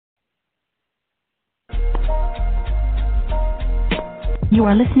You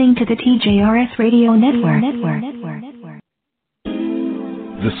are listening to the TJRS Radio Network.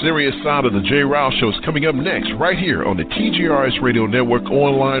 The Serious Side of the J-Rouse Show is coming up next, right here on the TJRS Radio Network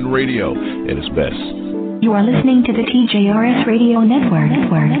online radio at its best. You are listening to the TJRS Radio Network.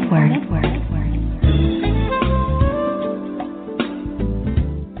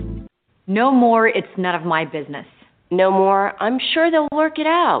 No more, it's none of my business. No more, I'm sure they'll work it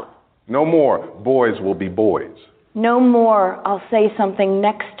out. No more, boys will be boys. No more, I'll say something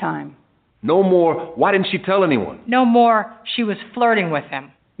next time. No more, why didn't she tell anyone? No more, she was flirting with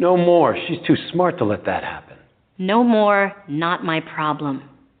him. No more, she's too smart to let that happen. No more, not my problem.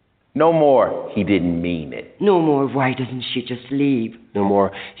 No more, he didn't mean it. No more, why doesn't she just leave? No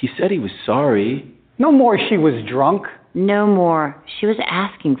more, he said he was sorry. No more, she was drunk. No more, she was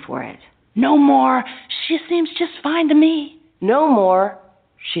asking for it. No more, she seems just fine to me. No more,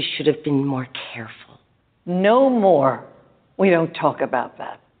 she should have been more careful. No more, we don't talk about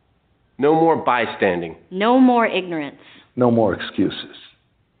that. No more bystanding. No more ignorance. No more excuses.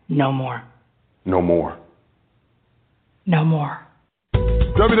 No more. No more. No more.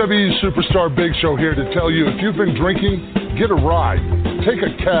 WWE Superstar Big Show here to tell you, if you've been drinking, get a ride, take a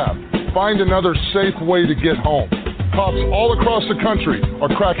cab, find another safe way to get home. Cops all across the country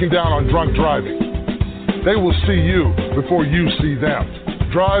are cracking down on drunk driving. They will see you before you see them.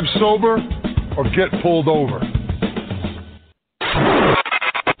 Drive sober or get pulled over.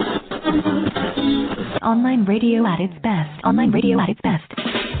 Online radio at its best. Online radio at its best.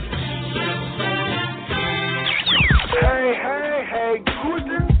 Hey,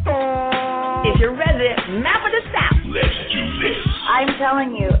 guten Tag. If you're ready, map of the South. Let's do this. I'm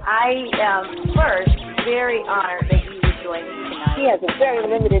telling you, I am first very honored that you would join me tonight. He has a very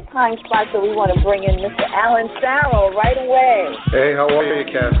limited time spot, so we want to bring in Mr. Alan Farrell right away. Hey, how are you,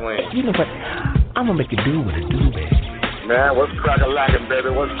 Kathleen? You know what? I'm going to make a do with a do-bag. Man, what's crack-a-lackin', baby?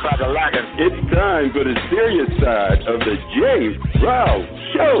 What's crack-a-lackin'? It's time for the serious side of the J-Rouse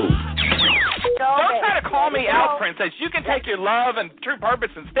Show. Don't try to call me out, Princess. You can take your love and true purpose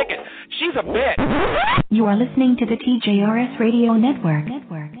and stick it. She's a bitch. You are listening to the TJRS Radio Network.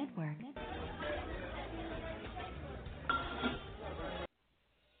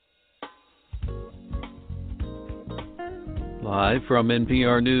 Live from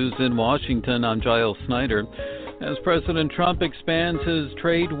NPR News in Washington, I'm Giles Snyder. As President Trump expands his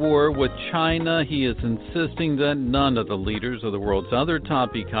trade war with China, he is insisting that none of the leaders of the world's other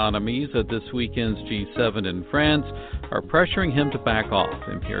top economies at this weekend's G7 in France are pressuring him to back off.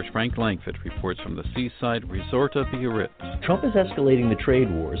 NPR's Frank Langford reports from the seaside resort of Biarritz. Trump is escalating the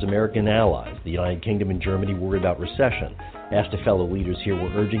trade war as American allies, the United Kingdom and Germany, worry about recession. Asked if fellow leaders here were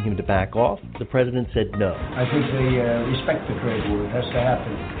urging him to back off, the president said no. I think they respect the trade war. It has to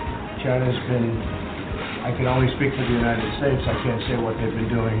happen. China's been... I can only speak for the United States. I can't say what they've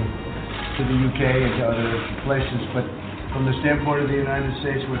been doing to the UK and to other places, but from the standpoint of the United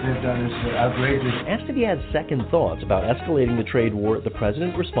States, what they've done is outrageous. Asked if he had second thoughts about escalating the trade war, the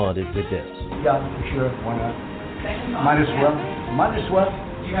president responded with this. Yeah, for sure. Why not? Might as well.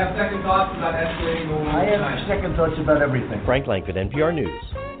 Do you have second thoughts about escalating the war? I have second thoughts about everything. Frank Langford, NPR News,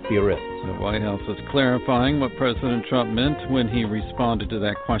 Biarritz. The White House is clarifying what President Trump meant when he responded to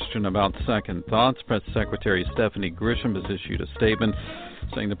that question about second thoughts. Press Secretary Stephanie Grisham has issued a statement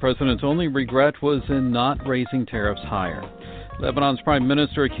saying the president's only regret was in not raising tariffs higher. Lebanon's prime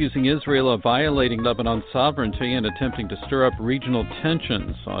minister accusing Israel of violating Lebanon's sovereignty and attempting to stir up regional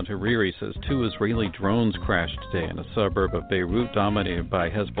tensions. Al-Jariri says 2 Israeli drones crashed today in a suburb of Beirut dominated by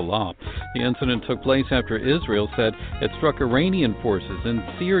Hezbollah. The incident took place after Israel said it struck Iranian forces in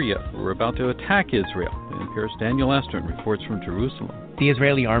Syria who were about to attack Israel. NPR's Daniel Estrin reports from Jerusalem. The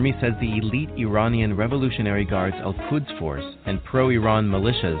Israeli army says the elite Iranian Revolutionary Guards Al-Quds Force and pro-Iran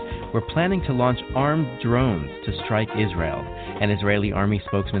militias were planning to launch armed drones to strike Israel. An Israeli army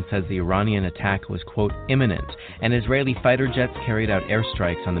spokesman says the Iranian attack was, quote, imminent, and Israeli fighter jets carried out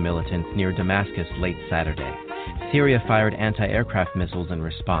airstrikes on the militants near Damascus late Saturday. Syria fired anti-aircraft missiles in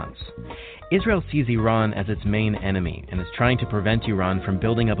response. Israel sees Iran as its main enemy and is trying to prevent Iran from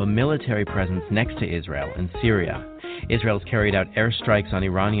building up a military presence next to Israel in Syria. Israel's carried out airstrikes on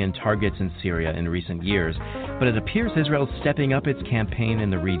Iranian targets in Syria in recent years, but it appears Israel's stepping up its campaign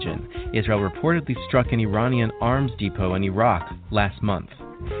in the region. Israel reportedly struck an Iranian arms depot in Iraq last month.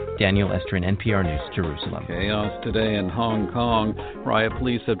 Daniel Estrin, NPR News, Jerusalem. Chaos today in Hong Kong. Riot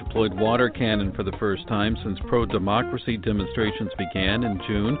police have deployed water cannon for the first time since pro-democracy demonstrations began in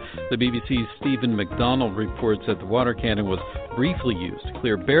June. The BBC's Stephen McDonald reports that the water cannon was briefly used to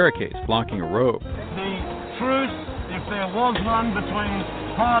clear barricades blocking a road. The truth there was one between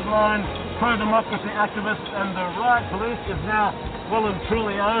hardline pro-democracy activists and the riot police is now well and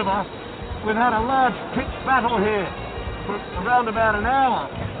truly over. We've had a large pitched battle here for around about an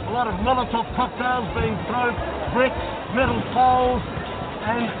hour. A lot of Molotov cocktails being thrown, bricks, metal poles,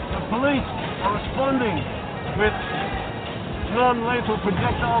 and the police are responding with non-lethal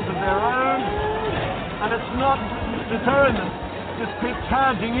projectiles of their own, and it's not deterring them. Just keep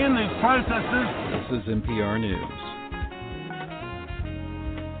charging in these protesters. This is NPR News.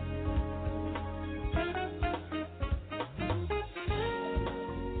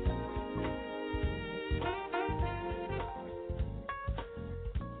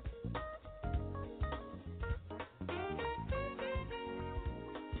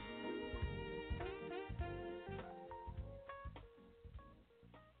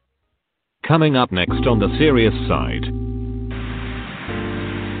 Coming up next on the Serious Side.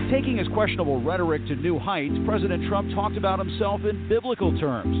 Taking his questionable rhetoric to new heights, President Trump talked about himself in biblical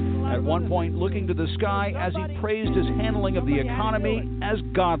terms, at one point looking to the sky as he praised his handling of the economy as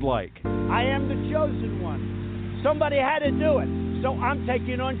godlike. I am the chosen one. Somebody had to do it, so I'm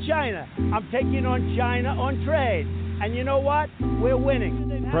taking on China. I'm taking on China on trade. And you know what? We're winning.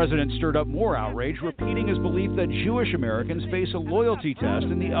 The president stirred up more outrage, repeating his belief that Jewish Americans face a loyalty test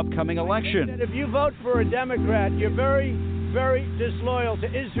in the upcoming election. If you vote for a Democrat, you're very, very disloyal to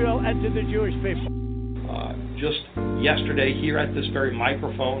Israel and to the Jewish people. Just yesterday, here at this very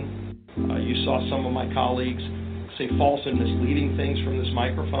microphone, you saw some of my colleagues say false and misleading things from this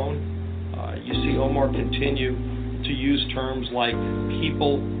microphone. You see Omar continue to use terms like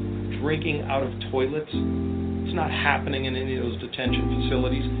people drinking out of toilets. It's not happening in any of those detention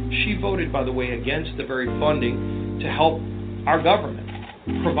facilities. She voted, by the way, against the very funding to help our government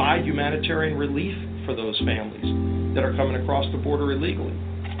provide humanitarian relief for those families that are coming across the border illegally.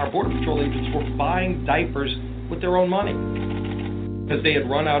 Our Border Patrol agents were buying diapers with their own money because they had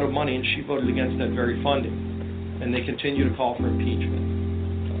run out of money, and she voted against that very funding. And they continue to call for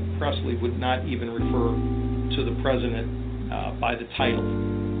impeachment. Presley would not even refer to the president by the title.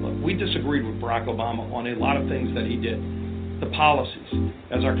 Look, we disagreed with Barack Obama on a lot of things that he did. The policies,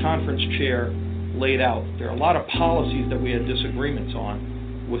 as our conference chair laid out, there are a lot of policies that we had disagreements on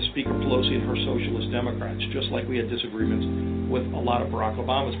with Speaker Pelosi and her socialist Democrats, just like we had disagreements with a lot of Barack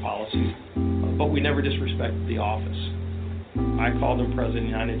Obama's policies, but we never disrespected the office. I called him President of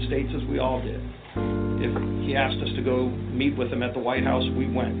the United States, as we all did. If he asked us to go meet with him at the White House, we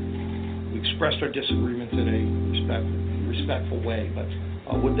went. We expressed our disagreements in a respectful way, but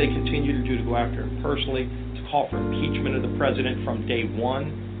what they continue to do to go after him personally, to call for impeachment of the president from day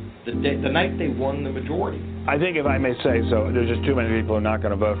one, the night they won the majority. I think, if I may say so, there's just too many people who are not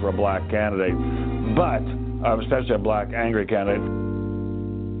going to vote for a black candidate, but especially a black angry candidate.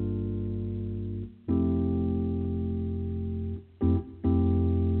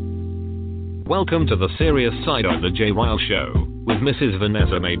 Welcome to the Serious Side of the Jay Ryle Show, with Mrs.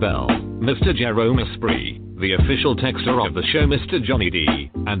 Vanessa Maybell, Mr. Jerome Esprit, the official texter of the show, Mr. Johnny D,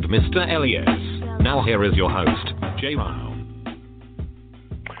 and Mr. Elias. Now here is your host, Jay Ryle.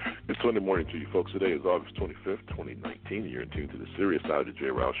 It's Sunday morning to you folks. Today is August 25th, 2019, and you're in tune to the Serious Side of the Jay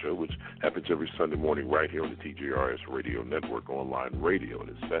Ryle Show, which happens every Sunday morning right here on the TGRS Radio Network online radio. And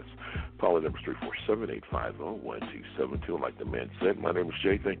it's that's calling number 347-850-1272. Like the man said, my name is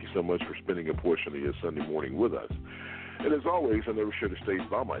Jay. Thank you so much for spending a portion of your Sunday morning with us. And as always, I never share the stage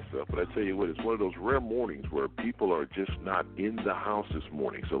by myself, but I tell you what, it's one of those rare mornings where people are just not in the house this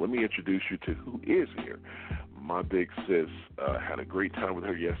morning. So let me introduce you to who is here. My big sis, had a great time with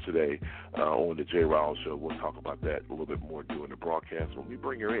her yesterday on the Jay Ryle Show. We'll talk about that a little bit more during the broadcast. Let me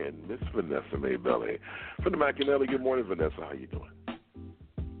bring her in, Miss Vanessa Maybell. From the McAnally, good morning, Vanessa. How you doing?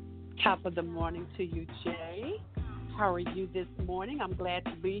 Top of the morning to you, Jay. How are you this morning? I'm glad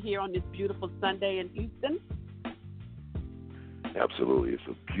to be here on this beautiful Sunday in Houston. Absolutely. It's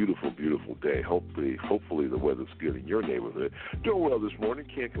a beautiful, beautiful day. Hopefully the weather's good in your neighborhood. Doing well this morning.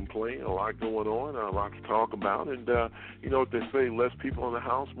 Can't complain. A lot going on. A lot to talk about. And you know what they say, less people in the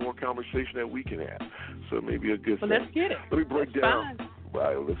house, more conversation that we can have. So it may be a good thing. Let's get it. Let me break That's down. Fine.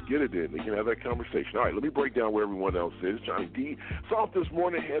 Right, let's get it in. We can have that conversation. All right, let me break down where everyone else is. Johnny D. Soft this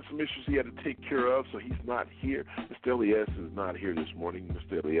morning, had some issues he had to take care of, so he's not here. Mr. Elias is not here this morning.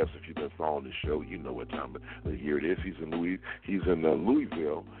 Mr. Elias, if you've been following the show, you know what time of the year it is. He's in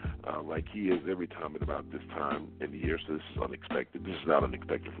Louisville, like he is every time at about this time in the year, so this is unexpected. This is not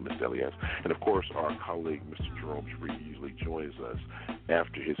unexpected from Mr. Elias. And, of course, our colleague, Mr. Jerome Spree, usually joins us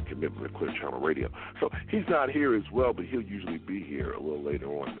after his commitment to Clear Channel Radio. So he's not here as well, but he'll usually be here a little later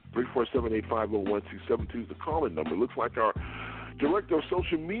on. 347-850-1272 is the calling number. Looks like our Director of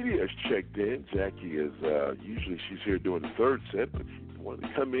Social Media has checked in. Jackie is usually she's here doing the third set, but she wanted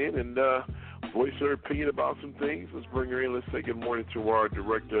to come in and voice her opinion about some things. Let's bring her in. Let's say good morning to our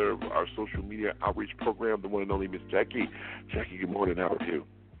Director of our Social Media Outreach Program, the one and only Miss Jackie. Jackie, good morning. How are you?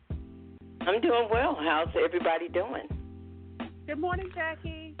 I'm doing well. How's everybody doing? Good morning,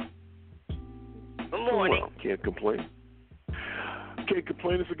 Jackie. Good morning. Well, can't complain. Can't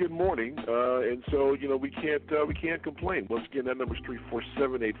complain. It's a good morning, and so we can't complain. Once again, that number is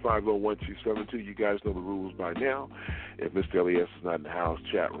 347-850-1272. You guys know the rules by now. If Mr. Elias is not in the house,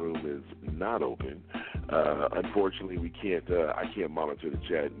 chat room is not open. Unfortunately, we can't. I can't monitor the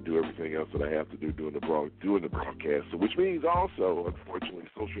chat and do everything else that I have to do during the broadcast. So, which means also, unfortunately,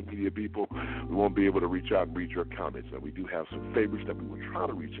 social media people, we won't be able to reach out and read your comments. Now, we do have some favorites that we will try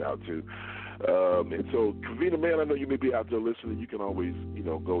to reach out to. And so, Kavina, man, I know you may be out there listening. You can always,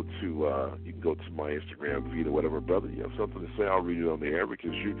 go to my Instagram feed or whatever, brother. You have something to say, I'll read it on the air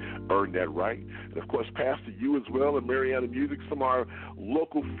because you earned that right. And of course, Pastor, you as well, and Mariana Music, some of our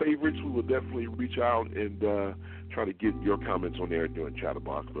local favorites. We will definitely reach out and try to get your comments on there during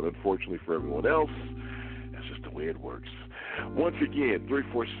Chatterbox. But unfortunately for everyone else, that's just the way it works. Once again,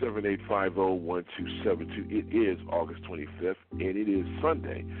 347-850-1272. It is August 25th, and it is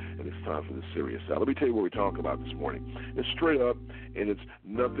Sunday, and it's time for the Serious Side. Let me tell you what we're talking about this morning. It's straight up, and it's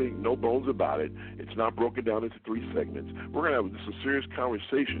nothing, no bones about it. It's not broken down into three segments. We're going to have just a serious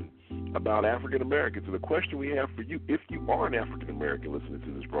conversation about African Americans. And the question we have for you, if you are an African American listening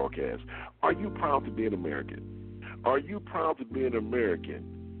to this broadcast, are you proud to be an American? Are you proud to be an American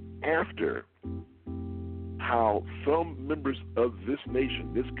after how some members of this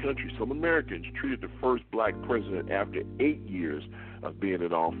nation, this country, some Americans treated the first black president after 8 years of being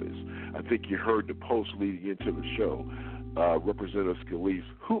in office? I think you heard the post leading into the show. Representative Scalise,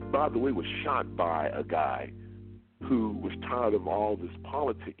 who, by the way, was shot by a guy who was tired of all this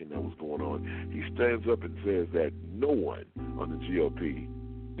politicking that was going on. He stands up and says that no one on the GOP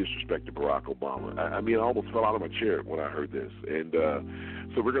disrespected Barack Obama. I mean, I almost fell out of my chair when I heard this. And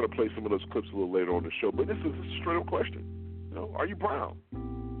so we're going to play some of those clips a little later on the show. But this is a straight-up question. Are you proud?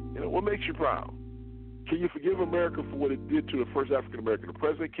 What makes you proud? Can you forgive America for what it did to the first African-American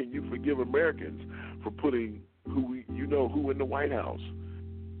president? Can you forgive Americans for putting who in the White House?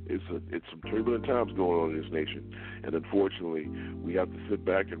 It's some turbulent times going on in this nation, and unfortunately, we have to sit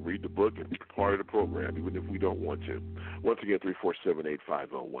back and read the book and be part of the program, even if we don't want to. Once again,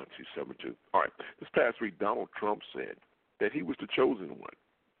 347-850-1272. All right, this past week, Donald Trump said that he was the chosen one.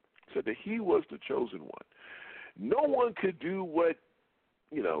 Said that he was the chosen one. No one could do what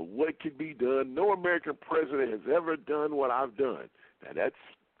could be done. No American president has ever done what I've done. Now, that's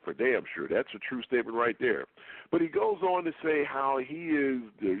for damn sure. That's a true statement right there. But he goes on to say how he is,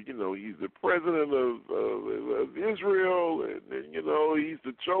 he's the president of Israel, and he's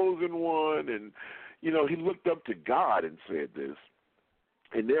the chosen one, and he looked up to God and said this.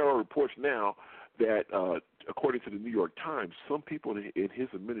 And there are reports now that, according to the New York Times, some people in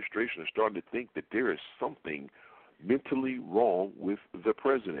his administration are starting to think that there is something mentally wrong with the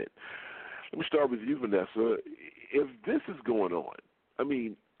president. Let me start with you, Vanessa. If this is going on, I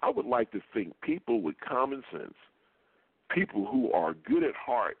mean, I would like to think people with common sense, people who are good at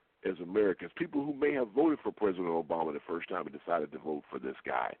heart as Americans, people who may have voted for President Obama the first time and decided to vote for this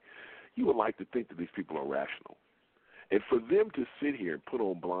guy, you would like to think that these people are rational. And for them to sit here and put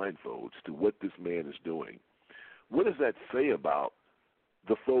on blindfolds to what this man is doing, what does that say about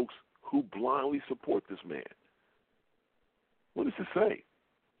the folks who blindly support this man? What does it say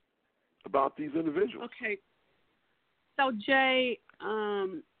about these individuals? Okay. So, Jay,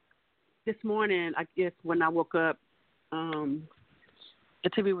 this morning, I guess when I woke up, the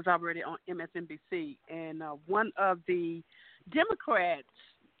TV was already on MSNBC, and one of the Democrats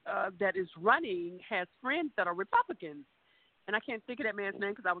that is running has friends that are Republicans, and I can't think of that man's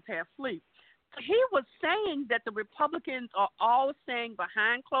name because I was half asleep. He was saying that the Republicans are all saying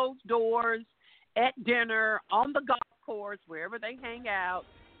behind closed doors, at dinner, on the golf course, wherever they hang out,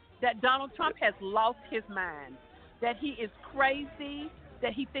 that Donald Trump has lost his mind, that he is crazy,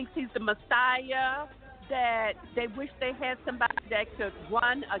 that he thinks he's the Messiah, that they wish they had somebody that could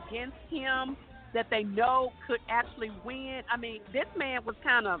run against him, that they know could actually win. I mean, this man was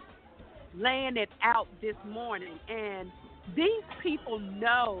kind of laying it out this morning, and these people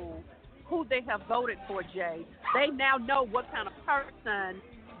know who they have voted for, Jay. They now know what kind of person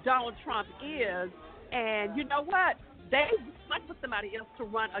Donald Trump is, and you know what? They want for somebody else to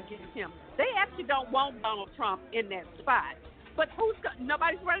run against him. They actually don't want Donald Trump in that spot, but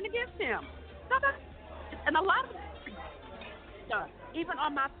nobody's running against him. Nobody, and a lot of even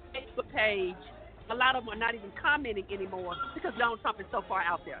on my Facebook page, a lot of them are not even commenting anymore because Donald Trump is so far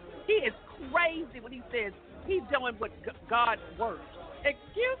out there. He is crazy when he says he's doing what God works.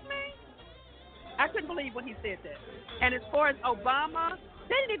 Excuse me? I couldn't believe when he said that. And as far as Obama,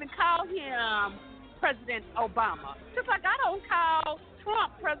 they didn't even call him President Obama. Just like I don't call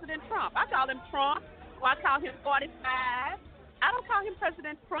Trump President Trump. I call him Trump, or I call him 45. I don't call him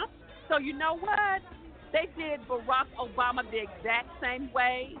President Trump. So you know what? They did Barack Obama the exact same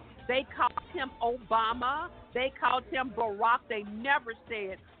way. They called him Obama. They called him Barack. They never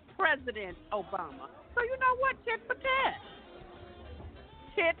said President Obama. So you know what? Tit for tat.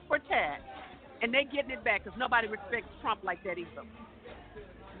 Tit for tat. And they getting it back because nobody respects Trump like that either.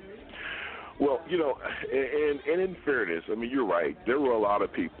 Well, you know, and in fairness, I mean, you're right. There were a lot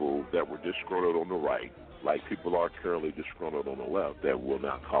of people that were disgruntled on the right, like people are currently disgruntled on the left, that will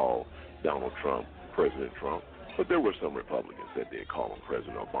not call Donald Trump President Trump. But there were some Republicans that did call him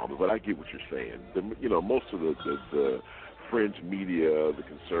President Obama. But I get what you're saying. You know, most of the fringe media, the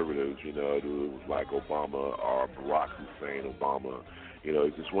conservatives, you know, it was like Obama or Barack Hussein Obama. You know,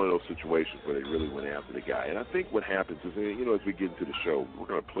 it's just one of those situations where they really went after the guy. And I think what happens is, you know, as we get into the show, we're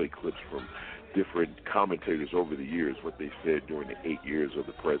going to play clips from different commentators over the years, what they said during the 8 years of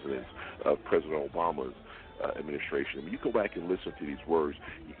the President Obama's administration. I mean, you go back and listen to these words,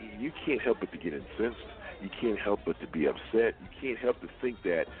 you can't help but to get incensed. You can't help but to be upset. You can't help to think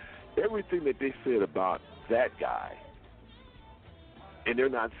that everything that they said about that guy, and they're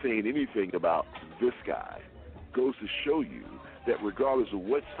not saying anything about this guy, goes to show you that regardless of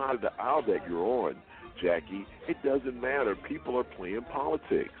what side of the aisle that you're on, Jackie, it doesn't matter. People are playing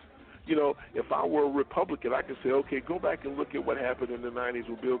politics. You know, if I were a Republican, I could say, okay, go back and look at what happened in the 90s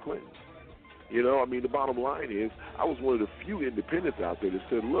with Bill Clinton. You know, I mean, the bottom line is I was one of the few independents out there that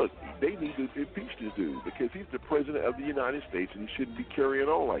said, look, they need to impeach this dude because he's the president of the United States and he shouldn't be carrying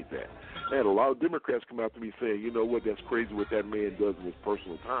on like that. And a lot of Democrats come out to me saying, you know what, that's crazy what that man does in his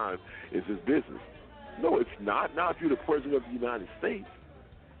personal time is his business. No, it's not. Now, if you're the president of the United States,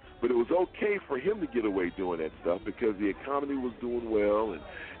 but it was okay for him to get away doing that stuff because the economy was doing well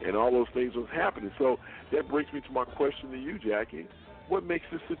and all those things was happening. So that brings me to my question to you, Jackie. What makes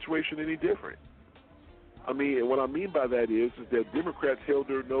this situation any different? I mean, and what I mean by that is that Democrats held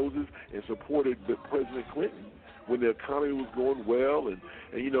their noses and supported President Clinton when the economy was going well, and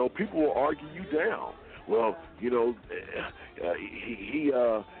you know, people will argue you down. Well, you know,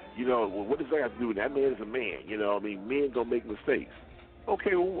 you know, what does that have to do with that? Man is a man. You know, I mean, men don't make mistakes.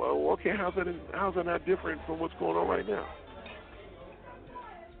 Okay, well, okay, how's that not different from what's going on right now?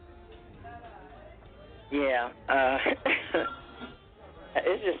 Yeah,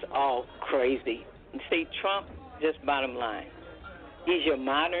 it's just all crazy. See, Trump, just bottom line, he's your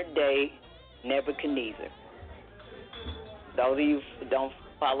modern day Nebuchadnezzar. Those of you who don't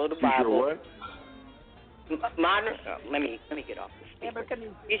follow the Bible. He's your what? Modern. Let me get off the speaker.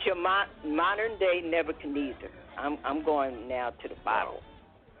 He's your modern day Nebuchadnezzar. I'm going now to the Bible.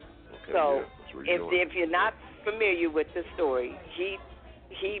 Okay, so yeah, if you're not familiar with the story,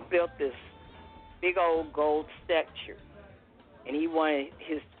 he built this big old gold statue, and he wanted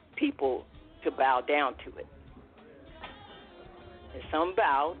his people to bow down to it. And some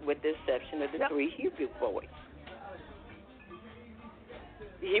bowed, with the exception of the three Hebrew boys.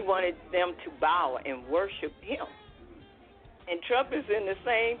 He wanted them to bow and worship him. And Trump is in the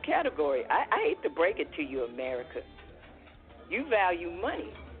same category. I hate to break it to you, America. You value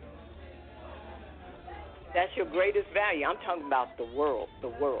money. That's your greatest value. I'm talking about the world. The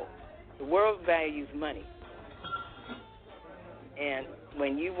world values money. And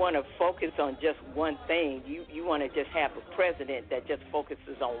when you want to focus on just one thing, you want to just have a president that just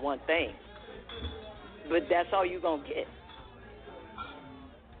focuses on one thing. But that's all you're going to get.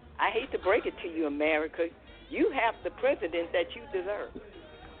 I hate to break it to you, America. You have the president that you deserve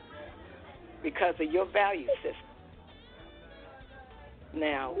because of your value system.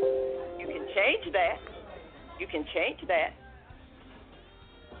 Now, you can change that. You can change that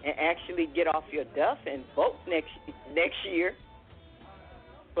and actually get off your duff and vote next year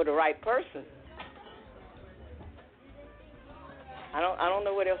for the right person. I don't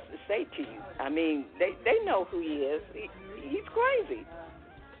know what else to say to you. I mean, they know who he is. He's crazy.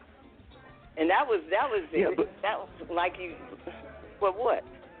 And that was it. But that was like you. Well, what?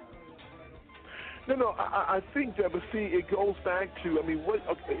 No. I think that, but see, it goes back to. I mean, what?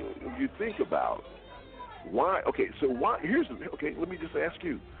 Okay, if you think about why. Okay, so why? Okay. Let me just ask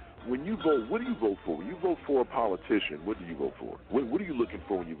you. When you vote, what do you vote for? When you vote for a politician, what do you vote for? What are you looking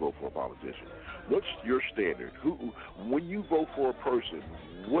for when you vote for a politician? What's your standard? When you vote for a person,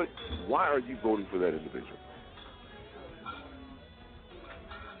 why are you voting for that individual?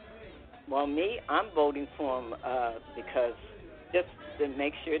 Well, me, I'm voting for him because just to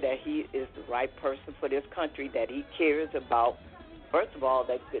make sure that he is the right person for this country, that he cares about, first of all,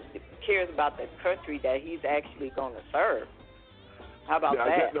 that cares about the country that he's actually going to serve. How about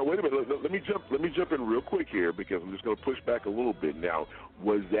that? Now, wait a minute. Let me jump in real quick here because I'm just going to push back a little bit. Now,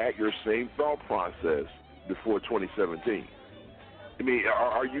 was that your same thought process before 2017? I mean,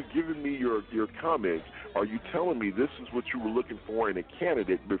 are you giving me your comments? Are you telling me this is what you were looking for in a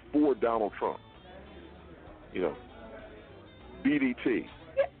candidate before Donald Trump? You know, BDT.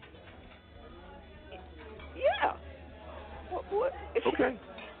 Yeah. What? Okay.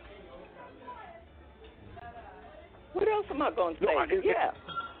 What else am I going to say?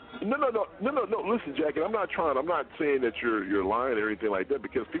 No. Listen, Jackie, I'm not saying that you're lying or anything like that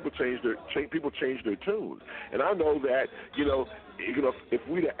because people change their tunes, and I know that if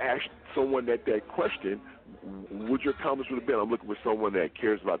we'd have asked someone that question, would your comments would have been, I'm looking for someone that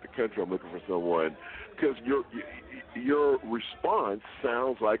cares about the country. I'm looking for someone because your response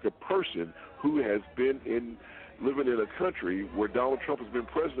sounds like a person who has been living in a country where Donald Trump has been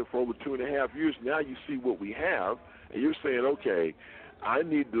president for over 2.5 years. Now you see what we have, and you're saying, okay, I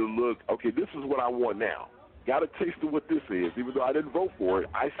need to look, okay, this is what I want now. Got a taste of what this is. Even though I didn't vote for it,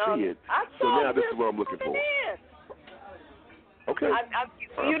 I see it. So now this is what I'm looking for. Okay.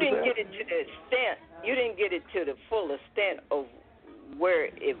 You didn't get it to the extent. You didn't get it to the full extent of where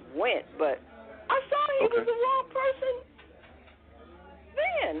it went, but I saw he was the wrong person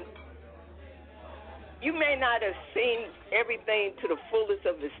then. You may not have seen everything to the fullest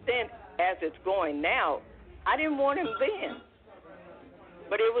of extent as it's going now. I didn't want him then.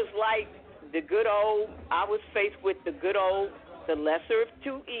 But it was like I was faced with the lesser of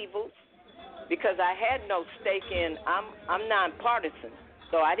two evils because I had no stake in, I'm nonpartisan,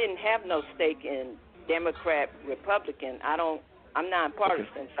 so I didn't have no stake in Democrat, Republican. I'm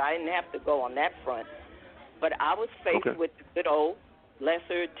nonpartisan, so I didn't have to go on that front. But I was faced with the good old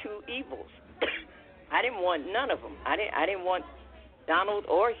lesser of two evils. I didn't want none of them. I didn't want Donald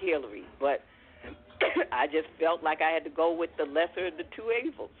or Hillary, but I just felt like I had to go with the lesser of the two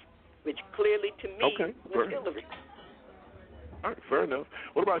evils, which clearly to me was Hillary. All right, fair enough.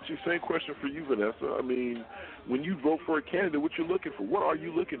 What about you? Same question for you, Vanessa. I mean, when you vote for a candidate, what you looking for? What are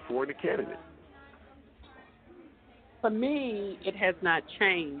you looking for in a candidate? For me, it has not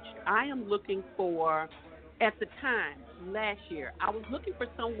changed. I am looking for, at the time, last year, I was looking for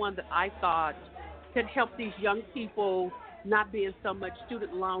someone that I thought could help these young people not be in so much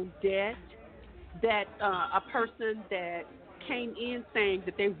student loan debt, that a person that came in saying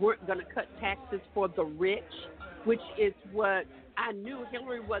that they weren't going to cut taxes for the rich, which is what I knew.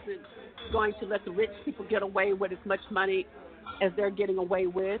 Hillary wasn't going to let the rich people get away with as much money as they're getting away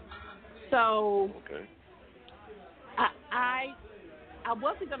with. So I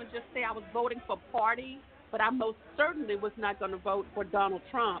wasn't going to just say I was voting for party, but I most certainly was not going to vote for Donald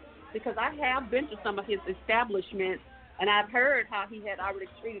Trump because I have been to some of his establishments and I've heard how he had already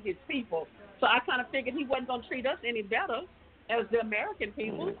treated his people. So I kind of figured he wasn't going to treat us any better as the American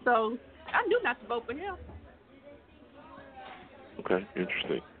people. So I knew not to vote for him. Okay,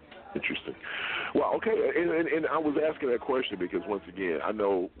 interesting. Well, okay, and I was asking that question because once again, I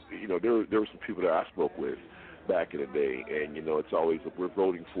know there were some people that I spoke with back in the day, and it's always we're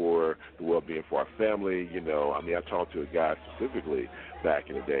voting for the well-being for our family. I talked to a guy specifically back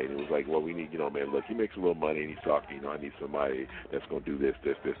in the day, and it was like, well, we need, man, look, he makes a little money, and he's talking, I need somebody that's going to do this,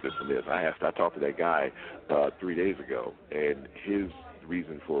 and this. I talked to that guy 3 days ago, and his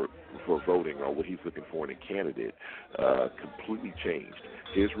reason for voting or what he's looking for in a candidate completely changed.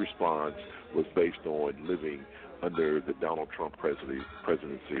 His response was based on living under the Donald Trump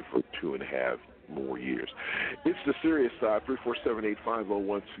presidency for 2.5 more years. It's the Serious Side,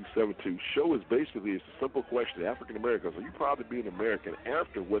 347-850-1272. Show is basically, it's a simple question. African Americans, are you proud to be an American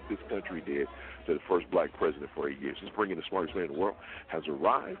after what this country did to the first black president for 8 years? He's bringing the smartest man in the world, has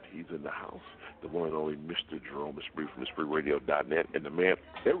arrived. He's in the house. The one and only Mr. Jerome Espree from EspreeRadio.net, and the man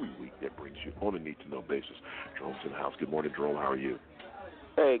every week that brings you on a need-to-know basis. Jerome's in the house. Good morning, Jerome. How are you?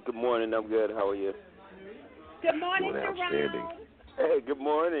 Hey, good morning. I'm good. How are you? Good morning, Doing outstanding. Hey, good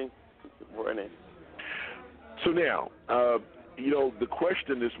morning. Good morning. So now, the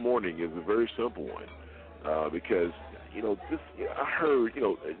question this morning is a very simple one because, I heard,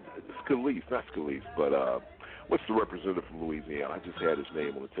 Scalise, not Scalise, but what's the representative from Louisiana? I just had his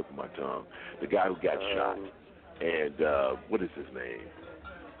name on the tip of my tongue. The guy who got shot. And what is his name?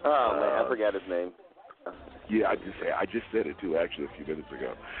 Oh, man, I forgot his name. Yeah, I just said it, too, actually, a few minutes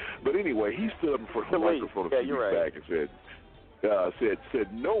ago. But anyway, he stood up in front of the microphone a few weeks back and said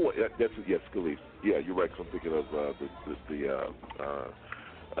no one. Scalise. Yeah, you're right. 'Cause I'm thinking of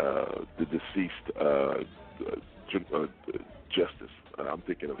the deceased justice. I'm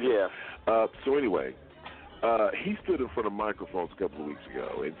thinking of him. Yeah. So anyway, he stood in front of microphones a couple of weeks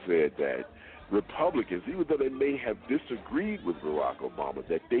ago and said that Republicans, even though they may have disagreed with Barack Obama,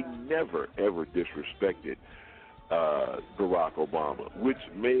 that they never, ever disrespected Barack Obama, which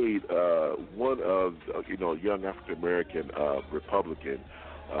made one of, young African-American Republican,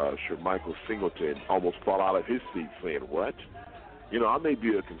 Michael Singleton, almost fall out of his seat saying, what? I may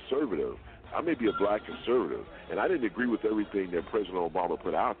be a conservative. I may be a black conservative, and I didn't agree with everything that President Obama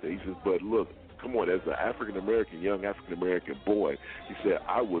put out there. He says, but look, come on, as an young African-American boy, he said,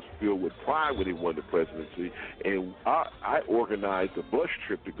 I was filled with pride when he won the presidency, and I organized a bus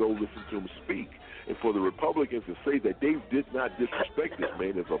trip to go listen to him speak. And for the Republicans to say that they did not disrespect this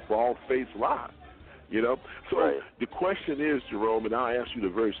man is a bald-faced lie. So right. The question is, Jerome, and I'll ask you the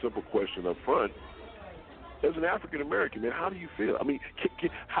very simple question up front. As an African American, man, how do you feel? I mean,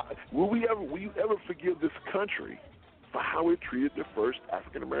 will you ever forgive this country for how it treated the first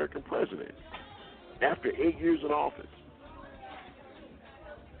African American president after 8 years in office?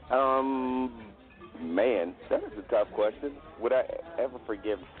 Man, that is a tough question. Would I ever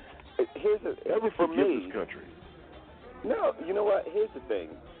forgive? This country? No, you know what? Here's the thing.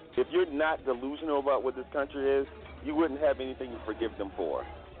 If you're not delusional about what this country is, you wouldn't have anything to forgive them for.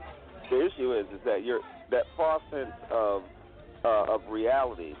 The issue is that that false sense of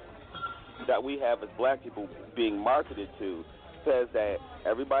reality that we have as black people being marketed to says that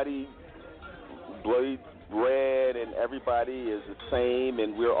everybody bleeds red and everybody is the same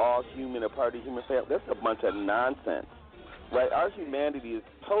and we're all human, a part of the human family. That's a bunch of nonsense, right? Our humanity is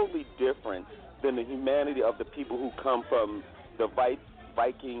totally different than the humanity of the people who come from the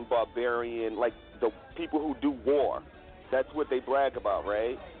Viking, barbarian, like the people who do war. That's what they brag about,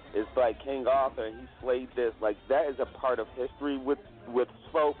 right? It's like King Arthur, he slayed this. Like, that is a part of history with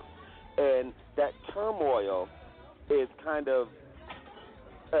folks. And that turmoil is kind of,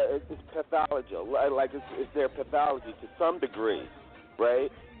 it's pathology. Like, it's their pathology to some degree, right?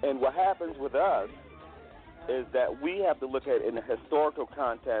 And what happens with us is that we have to look at it in a historical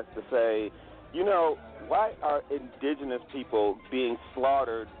context to say, why are indigenous people being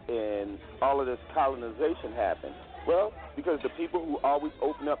slaughtered and all of this colonization happen? Well, because the people who always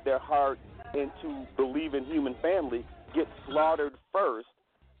open up their heart and to believe in human family get slaughtered first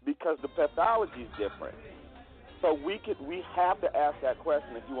because the pathology is different. So we have to ask that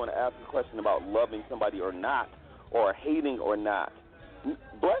question if you want to ask a question about loving somebody or not, or hating or not.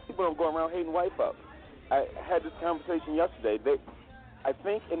 Black people don't go around hating white folks. I had this conversation yesterday. I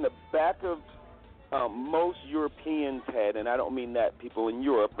think in the back of most Europeans' head, and I don't mean that people in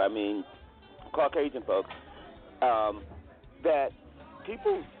Europe, I mean Caucasian folks, that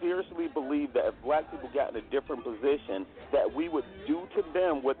people seriously believe that if black people got in a different position, that we would do to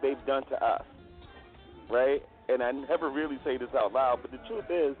them what they've done to us, right? And I never really say this out loud, but the truth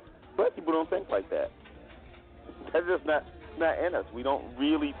is, black people don't think like that. That's just not in us. We don't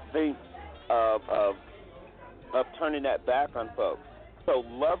really think of turning that back on folks. So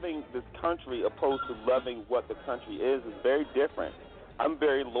loving this country opposed to loving what the country is very different. I'm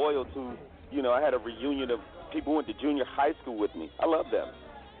very loyal to, I had a reunion of people who went to junior high school with me. I love them.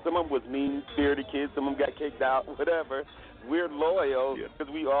 Some of them was mean-spirited kids. Some of them got kicked out, whatever. We're loyal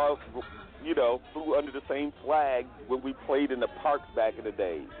because we all, flew under the same flag when we played in the parks back in the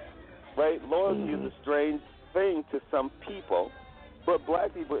days. Right? Loyalty is a strange thing to some people, but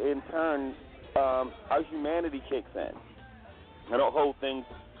black people, in turn, our humanity kicks in. I don't hold things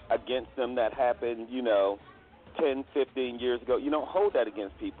against them that happened, 10, 15 years ago. You don't hold that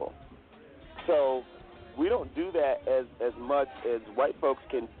against people. So we don't do that as much as white folks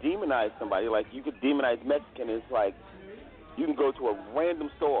can demonize somebody. Like, you could demonize Mexican. It's like you can go to a random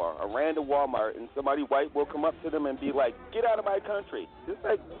store, a random Walmart, and somebody white will come up to them and be like, get out of my country. It's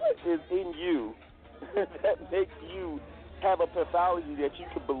like, what is in you that makes you have a pathology that you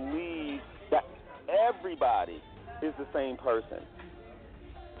can believe that everybody is the same person?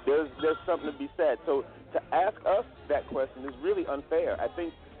 There's something to be said. So to ask us that question is really unfair. I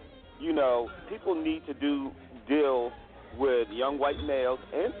think, people need to deal with young white males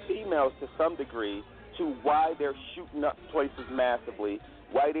and females to some degree to why they're shooting up places massively,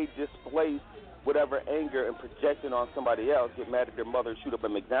 why they displace whatever anger and projecting on somebody else, get mad at their mother, shoot up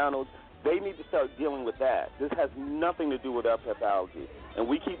at McDonald's. They need to start dealing with that. This has nothing to do with our pathology. And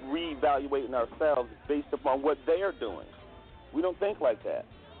we keep reevaluating ourselves based upon what they are doing. We don't think like that.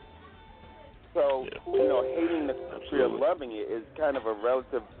 So, hating the country or loving it is kind of a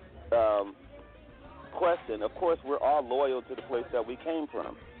relative question. Of course, we're all loyal to the place that we came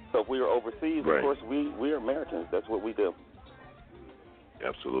from. So if we were overseas, Of course, we're Americans. That's what we do.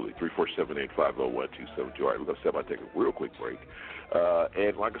 Absolutely. 347-850-1272. All right, we're going to step out, take a real quick break.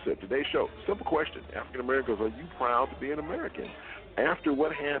 And like I said, today's show, simple question. African Americans, are you proud to be an American? After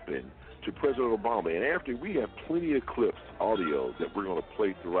what happened to President Obama, and after we have plenty of clips, audio, that we're going to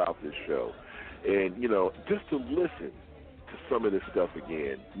play throughout this show. And, just to listen to some of this stuff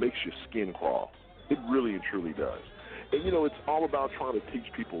again makes your skin crawl. It really and truly does. And, it's all about trying to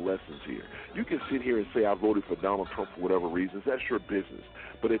teach people lessons here. You can sit here and say, I voted for Donald Trump for whatever reasons. That's your business.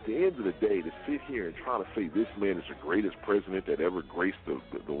 But at the end of the day, to sit here and try to say this man is the greatest president that ever graced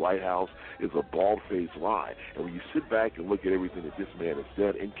the White House is a bald-faced lie. And when you sit back and look at everything that this man has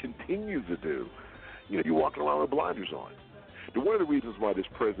done and continues to do, you're walking around with blinders on. Now, one of the reasons why this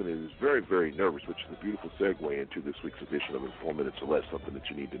president is very, very nervous, which is a beautiful segue into this week's edition of In 4 Minutes or Less, something that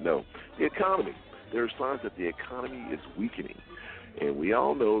you need to know, the economy. There are signs that the economy is weakening. And we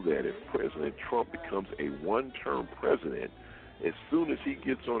all know that if President Trump becomes a one-term president, as soon as he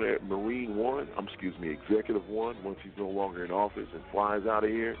gets on that Executive One, once he's no longer in office and flies out of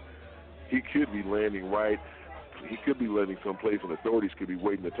here, he could be landing someplace and authorities could be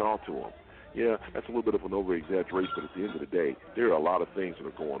waiting to talk to him. Yeah, that's a little bit of an over-exaggeration, but at the end of the day, there are a lot of things that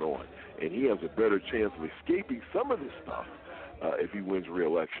are going on. And he has a better chance of escaping some of this stuff if he wins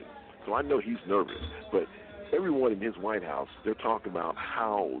re-election. So I know he's nervous, but everyone in his White House, they're talking about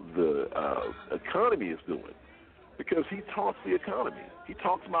how the economy is doing because he talks the economy. He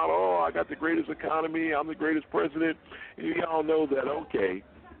talks about, I got the greatest economy, I'm the greatest president, and you all know that, okay,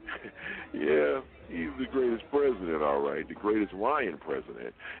 yeah, he's the greatest president, all right, the greatest lying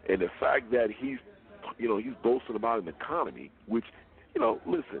president. And the fact that he's boasting about an economy, which,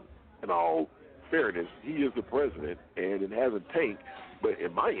 listen, in all fairness, he is the president, and it hasn't tanked. But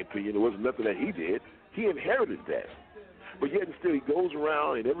in my opinion, it wasn't nothing that he did. He inherited that. But yet and still, he goes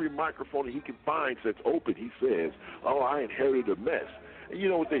around and every microphone that he can find that's open, he says, I inherited a mess. And you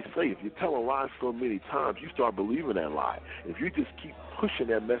know what they say, if you tell a lie so many times, you start believing that lie. If you just keep pushing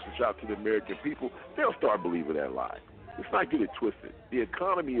that message out to the American people, they'll start believing that lie. Let's not get it twisted. The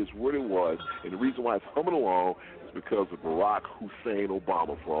economy is what it was, and the reason why it's humming along is because of Barack Hussein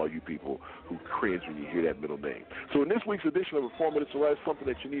Obama, for all you people who cringe when you hear that middle name. So in this week's edition of 4 Minutes or Less, something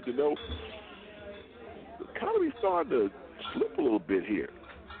that you need to know, the economy's starting to slip a little bit here.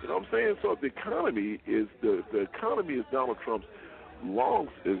 You know what I'm saying? So the economy is Donald Trump's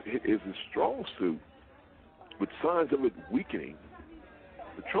is his strong suit, with signs of it weakening.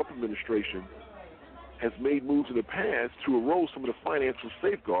 The Trump administration has made moves in the past to erode some of the financial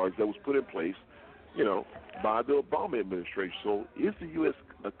safeguards that was put in place, by the Obama administration. So is the U.S.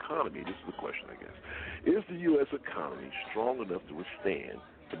 economy, this is the question, I guess, is the U.S. economy strong enough to withstand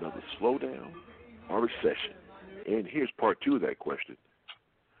another slowdown or recession? And here's part two of that question.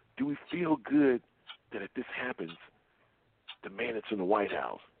 Do we feel good that if this happens, the man that's in the White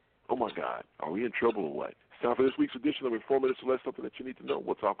House, oh, my God, are we in trouble or what? It's time for this week's edition of In 4 Minutes or Less, something that you need to know.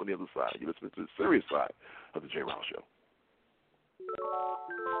 We'll talk on the other side. You're listening to the Serious Side of the J. Riles Show.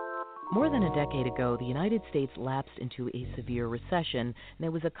 More than a decade ago, the United States lapsed into a severe recession, and it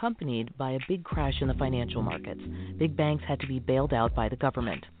was accompanied by a big crash in the financial markets. Big banks had to be bailed out by the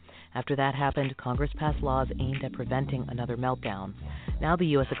government. After that happened, Congress passed laws aimed at preventing another meltdown. Now the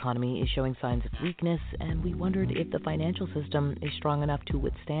U.S. economy is showing signs of weakness, and we wondered if the financial system is strong enough to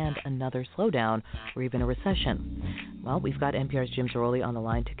withstand another slowdown or even a recession. Well, we've got NPR's Jim Zarroli on the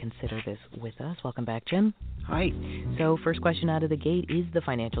line to consider this with us. Welcome back, Jim. Hi. So first question out of the gate, is the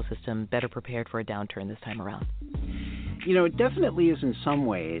financial system better prepared for a downturn this time around? It definitely is in some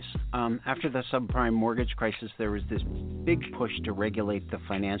ways. After the subprime mortgage crisis, there was this big push to regulate the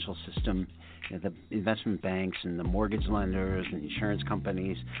financial system, the investment banks and the mortgage lenders and insurance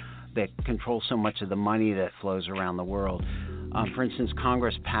companies that control so much of the money that flows around the world. For instance,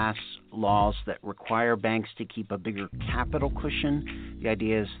 Congress passed laws that require banks to keep a bigger capital cushion. The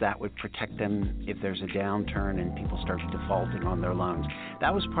idea is that would protect them if there's a downturn and people start defaulting on their loans.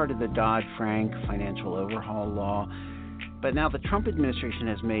 That was part of the Dodd-Frank financial overhaul law. But now the Trump administration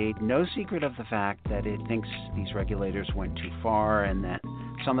has made no secret of the fact that it thinks these regulators went too far and that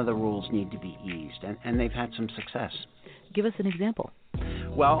some of the rules need to be eased. And they've had some success. Give us an example.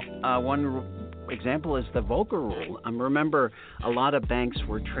 Well, one example is the Volcker Rule. Remember, a lot of banks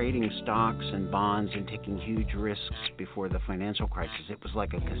were trading stocks and bonds and taking huge risks before the financial crisis. It was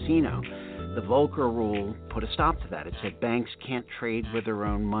like a casino. The Volcker Rule put a stop to that. It said banks can't trade with their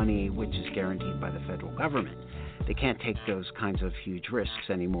own money, which is guaranteed by the federal government. They can't take those kinds of huge risks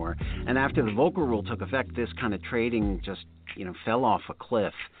anymore. And after the Volcker Rule took effect, this kind of trading just, fell off a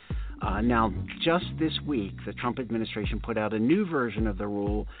cliff. Now, just this week, the Trump administration put out a new version of the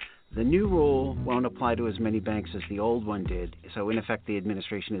rule The new rule won't apply to as many banks as the old one did, so in effect the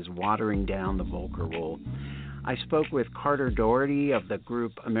administration is watering down the Volcker rule. I spoke with Carter Doherty of the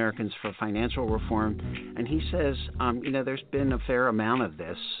group Americans for Financial Reform, and he says, there's been a fair amount of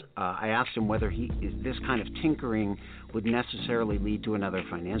this. I asked him whether this kind of tinkering would necessarily lead to another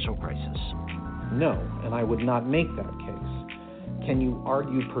financial crisis. No, and I would not make that case. Can you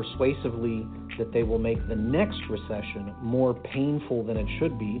argue persuasively that they will make the next recession more painful than it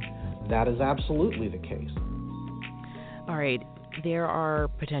should be? That is absolutely the case. All right. There are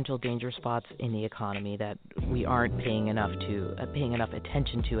potential danger spots in the economy that we aren't paying enough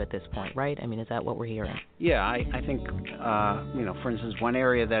attention to at this point, right? I mean, is that what we're hearing? Yeah, I think, for instance, one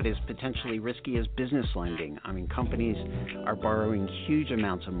area that is potentially risky is business lending. I mean, companies are borrowing huge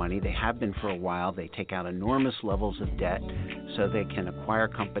amounts of money. They have been for a while. They take out enormous levels of debt so they can acquire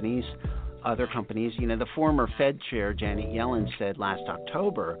other companies. The former Fed chair, Janet Yellen, said last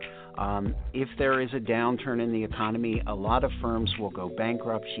October, if there is a downturn in the economy, a lot of firms will go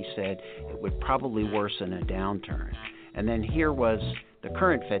bankrupt. She said it would probably worsen a downturn. And then here was the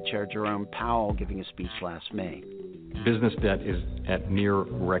current Fed chair, Jerome Powell, giving a speech last May. Business debt is at near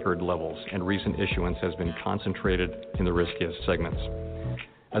record levels, and recent issuance has been concentrated in the riskiest segments.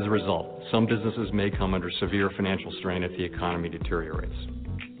 As a result, some businesses may come under severe financial strain if the economy deteriorates.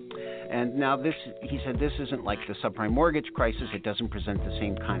 And now he said this isn't like the subprime mortgage crisis. It doesn't present the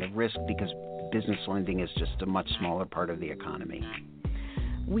same kind of risk because business lending is just a much smaller part of the economy.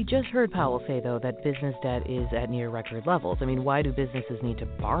 We just heard Powell say, though, that business debt is at near record levels. I mean, why do businesses need to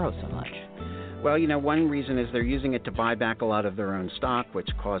borrow so much? Well, one reason is they're using it to buy back a lot of their own stock, which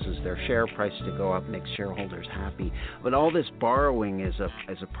causes their share price to go up, makes shareholders happy. But all this borrowing is a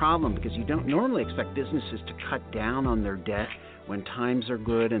problem because you don't normally expect businesses to cut down on their debt when times are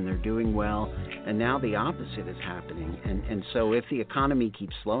good and they're doing well, and now the opposite is happening. And so if the economy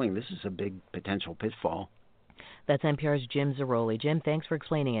keeps slowing, this is a big potential pitfall. That's NPR's Jim Zarroli. Jim, thanks for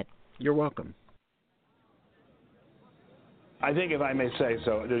explaining it. You're welcome. I think, if I may say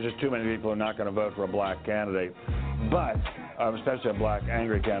so, there's just too many people who are not going to vote for a black candidate, but especially a black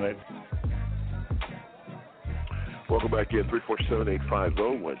angry candidate. Welcome back in, 347-850-1272.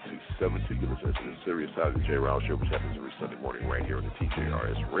 You're listening to the Seriouside of the J. Riles Show, which happens every Sunday morning right here on the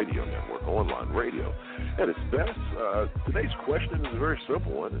TJRS Radio Network, online radio. At its best, today's question is a very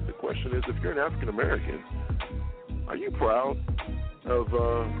simple one, and the question is, if you're an African-American, are you proud of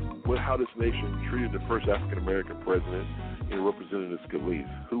how this nation treated the first African-American president, Representative Scalise,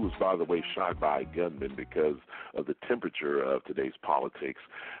 who was, by the way, shot by a gunman because of the temperature of today's politics,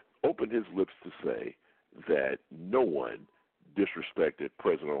 opened his lips to say that no one disrespected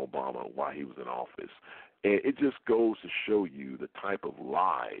President Obama while he was in office. And it just goes to show you the type of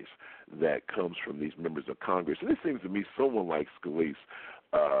lies that comes from these members of Congress. And it seems to me someone like Scalise,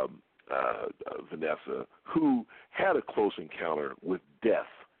 Vanessa, who had a close encounter with death,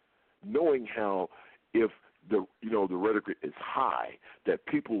 knowing how if the rhetoric is high, that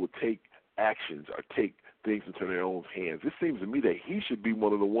people would take actions or take things into their own hands. It seems to me that he should be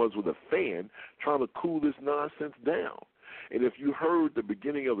one of the ones with a fan trying to cool this nonsense down. And if you heard the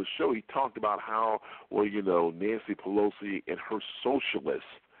beginning of the show, he talked about how, Nancy Pelosi and her socialist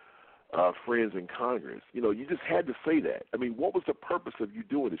friends in Congress, you just had to say that. I mean, what was the purpose of you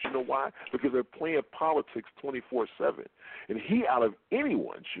doing this? You know why? Because they're playing politics 24/7. And he, out of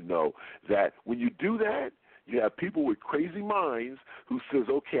anyone, should know that when you do that, you have people with crazy minds who says,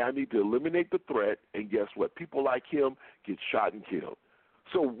 okay, I need to eliminate the threat, and guess what? People like him get shot and killed.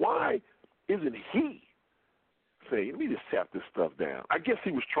 So why isn't he saying, let me just tap this stuff down? I guess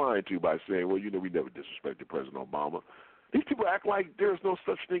he was trying to by saying, well, we never disrespected President Obama. These people act like there's no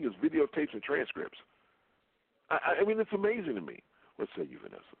such thing as videotapes and transcripts. I mean, it's amazing to me. What say you,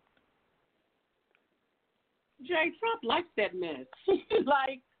 Vanessa? Jay, Trump likes that mess.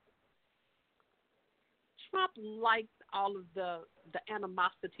 Trump likes all of the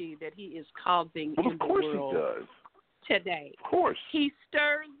animosity that he is causing in the world. Of course he does. Today. Of course. He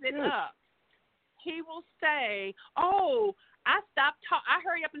stirs it up. He will say, I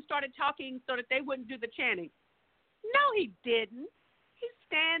hurry up and started talking so that they wouldn't do the chanting. No, he didn't. He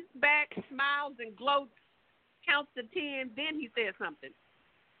stands back, smiles, and gloats, counts to 10, then he says something.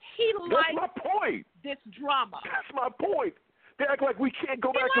 That's my point. This drama. That's my point. They act like we can't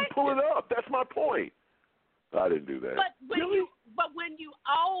go back and pull it up. That's my point. I didn't do that. But when you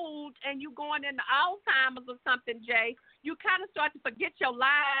old and you going into Alzheimer's or something, Jay, you kind of start to forget your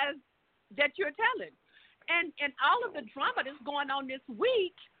lies that you're telling. And all of the drama that's going on this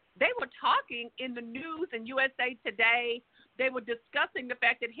week, they were talking in the news in USA Today. They were discussing the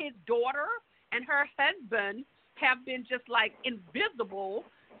fact that his daughter and her husband have been just like invisible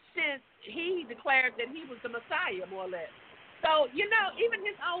since he declared that he was the Messiah, more or less. So, even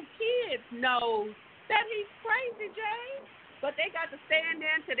his own kids know that he's crazy, Jay. But they got to stand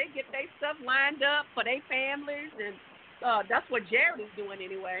there until they get their stuff lined up for their families, and that's what Jared is doing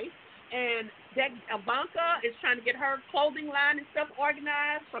anyway. And that Ivanka is trying to get her clothing line and stuff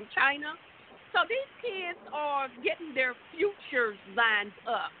organized from China. So these kids are getting their futures lined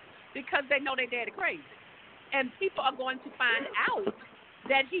up because they know their daddy crazy. And people are going to find out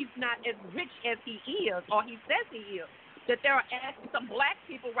that he's not as rich as he is, or he says he is. That there are actually some black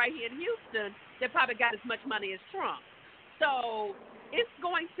people right here in Houston that probably got as much money as Trump. So it's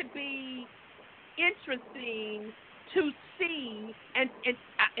going to be interesting to see, and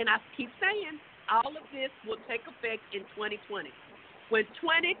I keep saying, all of this will take effect in 2020. When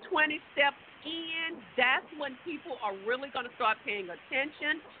 2020 steps in, that's when people are really going to start paying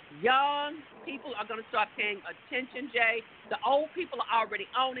attention. Young people are going to start paying attention, Jay. The old people are already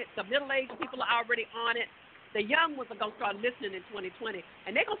on it. The middle-aged people are already on it. The young ones are going to start listening in 2020,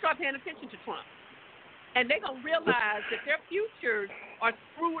 and they're going to start paying attention to Trump. And they're going to realize that their futures are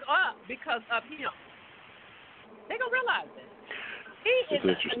screwed up because of him. They're going to realize it. He is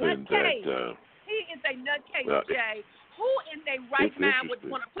a nutcase. He is a nutcase, Jay. Who in their right mind would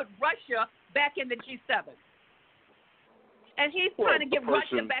want to put Russia back in the G7? And he's trying to get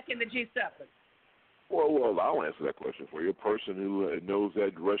Russia back in the G7. Well, I'll answer that question for you. A person who knows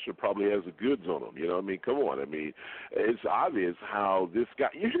that Russia probably has the goods on them. Come on. It's obvious how this guy.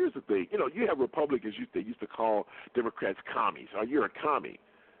 Here's the thing. You have Republicans they used to call Democrats commies. Oh, you're a commie.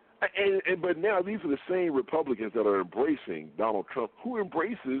 But now these are the same Republicans that are embracing Donald Trump, who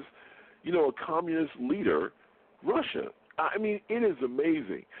embraces, a communist leader, Russia. It is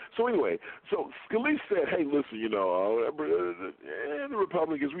amazing. So anyway, Scalise said, hey, listen, the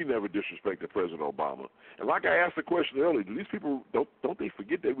Republicans, we never disrespected President Obama. And like I asked the question earlier, do these people, don't they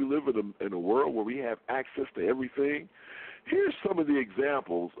forget that we live in a world where we have access to everything? Here's some of the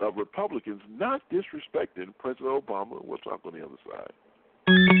examples of Republicans not disrespecting President Obama. We'll talk on the other side.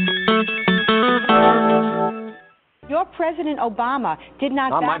 Your President Obama did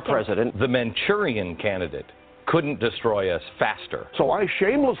not my president, the Manchurian candidate, couldn't destroy us faster. So I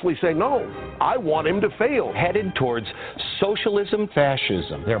shamelessly say no. I want him to fail. Headed towards socialism,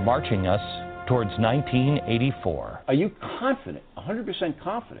 fascism. They're marching us towards 1984. Are you confident, 100%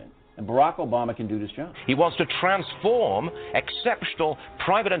 confident, that Barack Obama can do this job? He wants to transform exceptional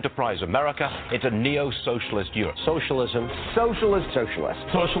private enterprise America into neo-socialist Europe. Socialism. Socialist.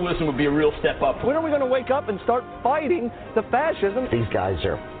 Socialism would be a real step up. When are we going to wake up and start fighting the fascism? These guys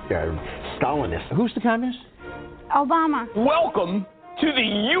are Stalinists. Who's the communist? Obama. Welcome to the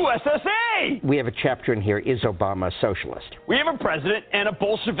USSA! We have a chapter in here, Is Obama a Socialist? We have a president and a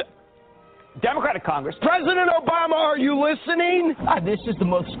Bolshevik Democratic Congress. President Obama, are you listening? This is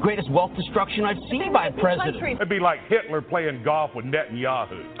the greatest wealth destruction I've seen by a president. It'd be like Hitler playing golf with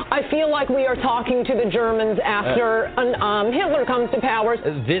Netanyahu. I feel like we are talking to the Germans after Hitler comes to power.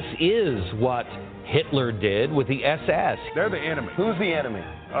 This is what Hitler did with the SS. They're the enemy. Who's the enemy?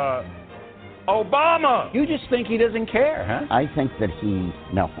 Obama! You just think he doesn't care, huh? I think that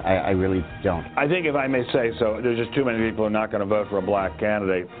I really don't. I think, if I may say so, there's just too many people who are not going to vote for a black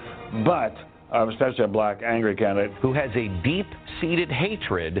candidate, but especially a black angry candidate who has a deep-seated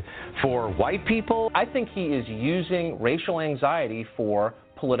hatred for white people. I think he is using racial anxiety for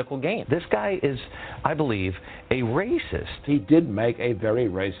political gain. This guy is, I believe, a racist. He did make a very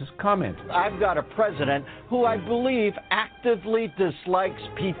racist comment. I've got a president who I believe actively dislikes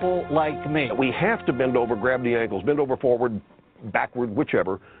people like me. We have to bend over, grab the ankles, bend over forward, backward,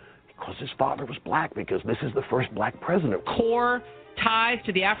 whichever, because his father was black, because this is the first black president. Core ties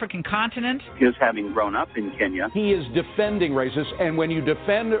to the African continent. His having grown up in Kenya. He is defending racists, and when you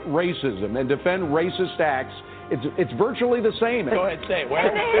defend racism and defend racist acts, it's virtually the same. Go ahead, say it.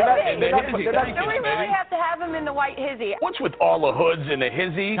 Do we really have to have him in the white hizzy? What's with all the hoods and the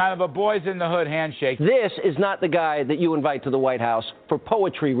hizzy? Kind of a boys in the hood handshake. This is not the guy that you invite to the White House for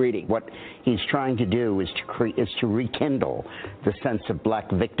poetry reading. What he's trying to do is to rekindle the sense of black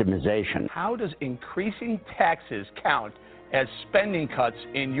victimization. How does increasing taxes count as spending cuts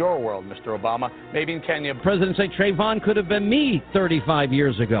in your world, Mr. Obama? Maybe in Kenya. President say Trayvon could have been me 35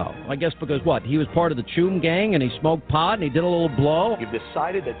 years ago. I guess because what? He was part of the Choom gang and he smoked pot and he did a little blow. You've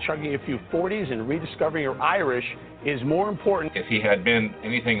decided that chugging a few 40s and rediscovering your Irish is more important. If he had been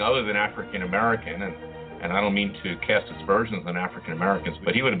anything other than African American and and I don't mean to cast aspersions on African Americans,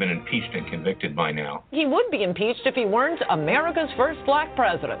 but he would have been impeached and convicted by now. He would be impeached if he weren't America's first black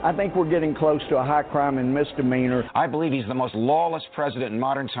president. I think we're getting close to a high crime and misdemeanor. I believe he's the most lawless president in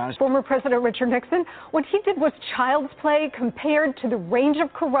modern times. Former President Richard Nixon, what he did was child's play compared to the range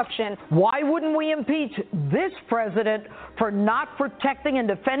of corruption. Why wouldn't we impeach this president for not protecting and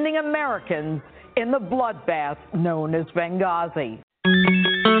defending Americans in the bloodbath known as Benghazi?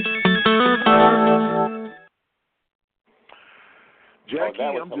 Jackie,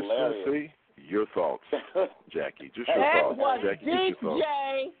 I'm just hilarious. going to say your thoughts. Jackie, just your That thoughts. was Jackie, deep, just your thoughts.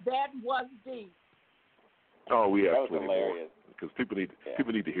 Jay. That was deep. Oh, we have That was plenty more. hilarious. Because people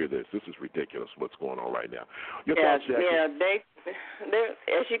need to hear this. This is ridiculous what's going on right now. Your Yeah, thoughts, Jackie? yeah, they're,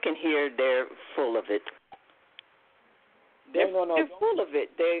 as you can hear, they're full of it. They're full of it.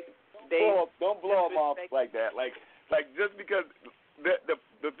 Don't blow them off like that. Like just because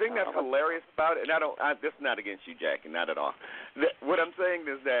the thing that's hilarious about it, and this is not against you, Jackie, not at all. What I'm saying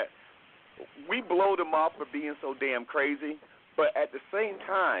is that we blow them off for being so damn crazy, but at the same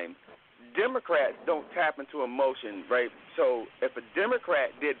time, Democrats don't tap into emotion, right? So if a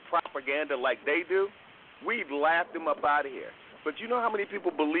Democrat did propaganda like they do, we'd laugh them up out of here. But you know how many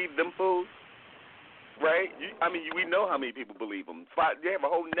people believe them fools? Right? We know how many people believe them. They have a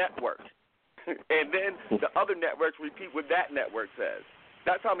whole network. And then the other networks repeat what that network says.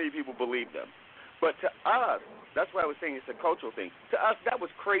 That's how many people believe them. But to us, that's why I was saying it's a cultural thing. To us, that was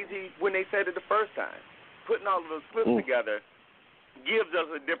crazy when they said it the first time. Putting all of those clips together gives us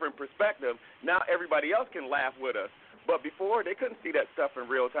a different perspective. Now everybody else can laugh with us. But before, they couldn't see that stuff in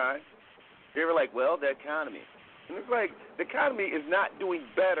real time. They were like, well, the economy. And it's like, the economy is not doing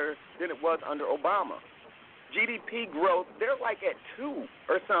better than it was under Obama. GDP growth, they're like at 2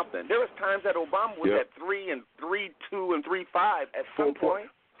 or something. There was times that Obama was at 3 and 3.2 and 3.5 at some point.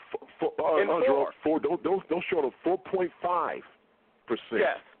 Don't short of 4.5%.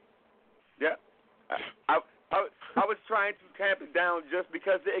 Yes. Yeah. I was trying to tamp it down just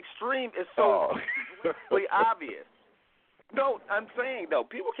because the extreme is so really obvious. No, I'm saying though,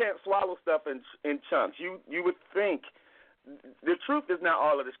 people can't swallow stuff in chunks. You would think the truth is not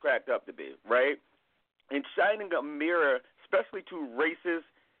all that it's cracked up to be, right? And shining a mirror, especially to racist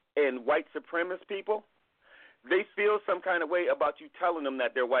and white supremacist people, they feel some kind of way about you telling them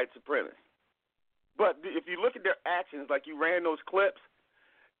that they're white supremacists. But if you look at their actions, like you ran those clips,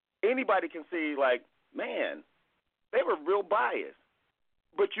 anybody can see, like, man, they were real biased.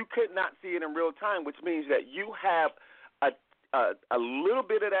 But you could not see it in real time, which means that you have a little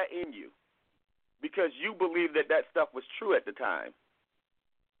bit of that in you because you believe that stuff was true at the time.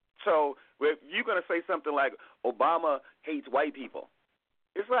 So if you're going to say something like Obama hates white people,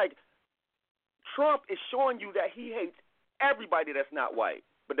 it's like Trump is showing you that he hates everybody that's not white,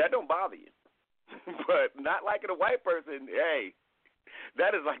 but that don't bother you. But not liking a white person, hey,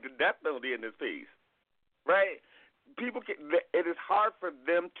 that is like the death penalty in this piece, right? It is hard for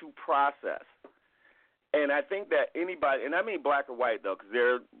them to process. And I think that anybody, and I mean black or white though, because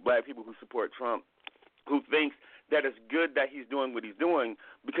there are black people who support Trump who thinks that it's good that he's doing what he's doing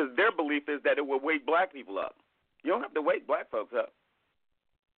because their belief is that it will wake black people up. You don't have to wake black folks up.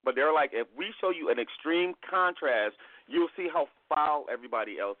 But they're like, if we show you an extreme contrast, you'll see how foul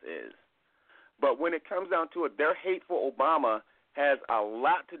everybody else is. But when it comes down to it, their hate for Obama has a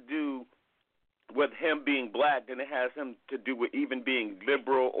lot to do with him being black than it has him to do with even being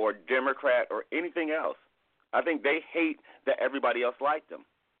liberal or Democrat or anything else. I think they hate that everybody else liked him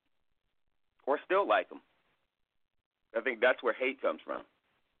or still like him. I think that's where hate comes from.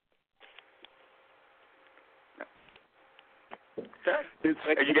 It's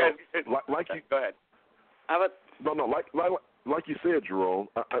you guys, go ahead. Like you said, Jerome.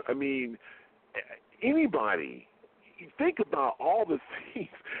 I mean, anybody. Think about all the things.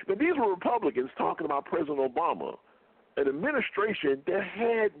 Now, these were Republicans talking about President Obama, an administration that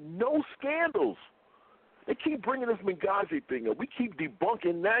had no scandals. They keep bringing this Benghazi thing up. We keep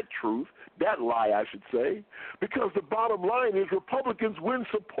debunking that truth, that lie, I should say, because the bottom line is Republicans win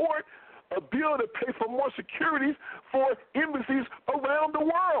support a bill to pay for more securities for embassies around the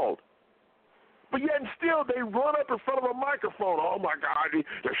world. But yet and still they run up in front of a microphone. Oh, my God,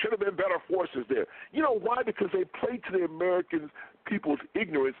 there should have been better forces there. You know why? Because they play to the American people's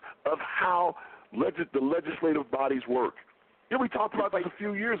ignorance of how the legislative bodies work. You know, we talked about this a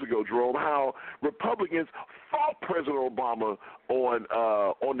few years ago, Jerome, how Republicans fought President Obama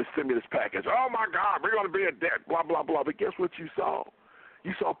on the stimulus package. Oh, my God, we're going to be in debt, blah, blah, blah. But guess what you saw?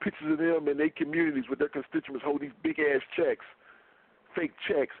 You saw pictures of them in their communities with their constituents holding these big-ass checks, fake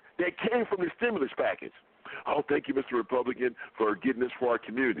checks, that came from the stimulus package. oh, thank you, Mr. Republican, for getting this for our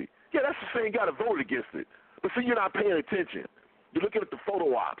community. Yeah, that's the same guy that voted against it. But see, you're not paying attention. You're looking at the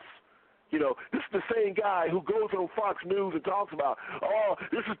photo ops. You know, this is the same guy who goes on Fox News and talks about, oh,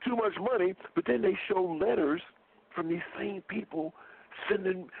 this is too much money, but then they show letters from these same people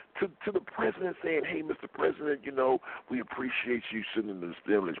sending to the president saying, hey, Mr. President, you know, we appreciate you sending the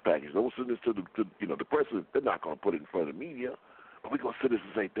stimulus package. Don't send this to the president. They're not going to put it in front of the media. But we're going to send this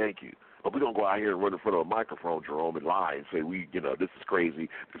and say thank you. But we're going to go out here and run in front of a microphone, Jerome, and lie and say, this is crazy.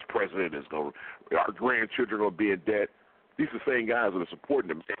 This president is going to, our grandchildren are going to be in debt. These are the same guys that are supporting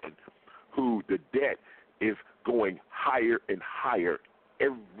the man who the debt is going higher and higher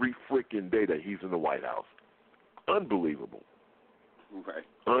every freaking day that he's in the White House. Unbelievable. Right.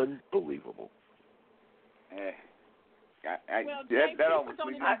 Unbelievable.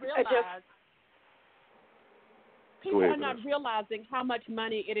 People are not realizing how much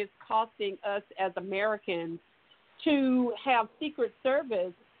money it is costing us as Americans to have Secret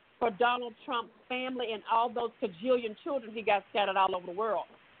Service for Donald Trump's family and all those cajillion children he got scattered all over the world.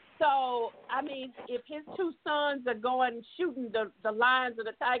 So, I mean, if his two sons are going shooting the lions and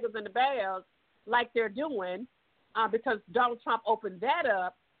the tigers and the bears like they're doing because Donald Trump opened that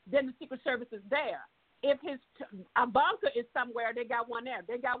up, then the Secret Service is there. If his bunker is somewhere, they got one there.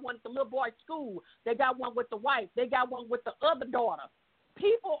 They got one at the little boy's school. They got one with the wife. They got one with the other daughter.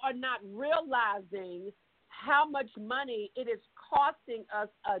 People are not realizing how much money it is costing us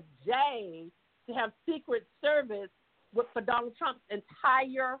a day to have Secret Service for Donald Trump's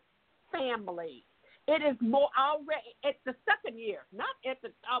entire family. It is more already at the second year, not at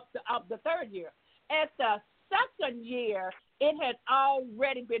the third year. At the second year, it has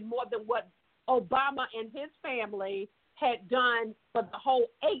already been more than what Obama and his family had done for the whole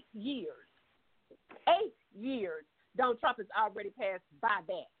 8 years. 8 years, Donald Trump has already passed by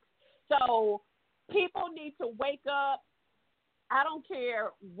that. So people need to wake up. I don't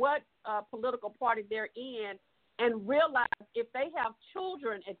care what political party they're in, and realize if they have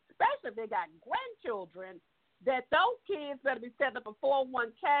children, especially if they got grandchildren, that those kids better be setting up a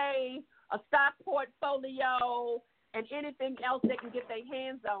 401k, a stock portfolio, and anything else they can get their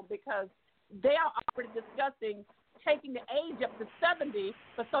hands on, because they are already discussing taking the age up to 70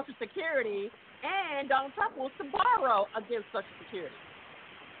 for Social Security, and Donald Trump wants to borrow against Social Security.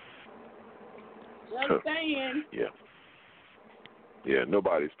 Just saying. Yeah,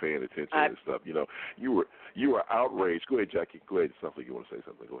 nobody's paying attention to this stuff. You know, you were outraged. Go ahead, Jackie. Go ahead. Something you want to say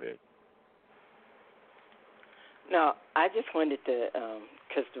something. Go ahead. No, I just wanted to,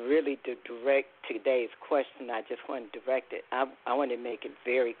 because really to direct today's question, I just wanted to direct it. I want to make it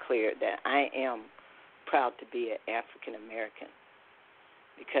very clear that I am proud to be an African American,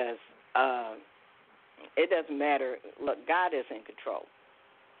 because it doesn't matter. Look, God is in control,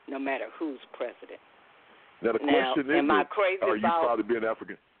 no matter who's president. Now the question is, am I crazy are you about? proud to be an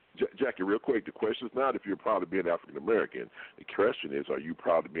African? Jackie, real quick, the question is not if you're proud to be an African American. The question is, are you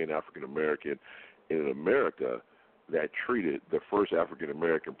proud to be an African American in America that treated the first African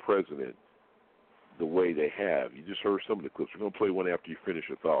American president the way they have? You just heard some of the clips. We're going to play one after you finish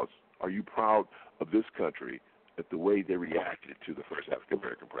your thoughts. Are you proud of this country at the way they reacted to the first African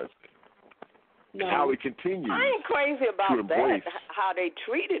American president? No. How it continues. I ain't crazy about that, how they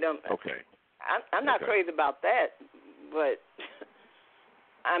treated him. Okay. I'm not crazy about that, but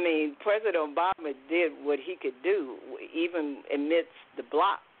I mean, President Obama did what he could do, even amidst the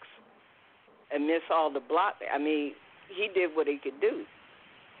blocks, amidst all the block. I mean, he did what he could do.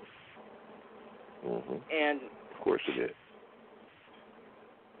 Mm-hmm. And of course he did.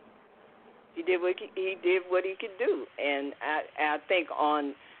 He did what he could do, and I think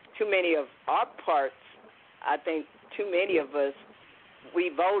on too many of our parts, I think too many of us,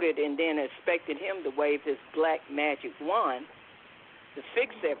 we voted and then expected him to wave his black magic wand to fix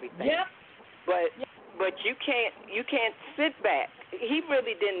everything. Yep. But you can't sit back. He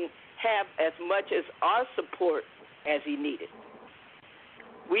really didn't have as much as our support as he needed.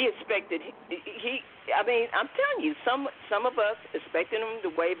 We expected I'm telling you, some of us expected him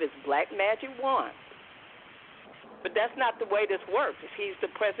to wave his black magic wand. But that's not the way this works. He's the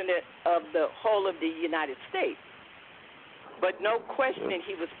president of the whole of the United States. But no question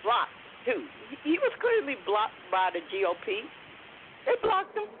he was blocked, too. He was clearly blocked by the GOP. They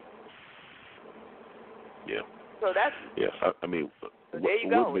blocked him. Yeah. So that's... Yeah, I mean... there you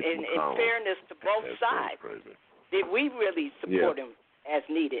go. In fairness to both sides, did we really support him as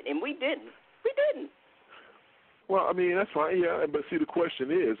needed? And we didn't. We didn't. Well, I mean, that's fine, yeah. But see, the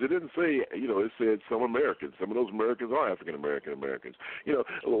question is, it didn't say, it said some Americans. Some of those Americans are African Americans.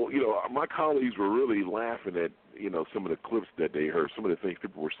 My colleagues were really laughing at, some of the clips that they heard, some of the things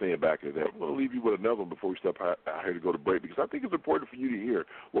people were saying back in the day. I'm going to leave you with another one before we step out here to go to break, because I think it's important for you to hear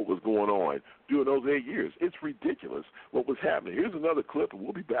what was going on during those 8 years. It's ridiculous what was happening. Here's another clip, and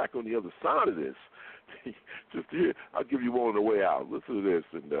we'll be back on the other side of this. Just here, I'll give you one on the way out. Listen to this,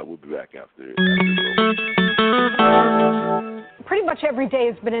 and we'll be back after this. Pretty much every day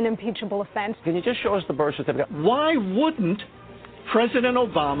has been an impeachable offense. Can you just show us the birth certificate? Why wouldn't President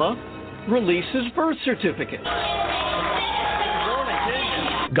Obama release his birth certificate?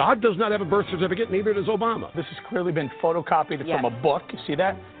 God does not have a birth certificate, neither does Obama. This has clearly been photocopied from a book. You see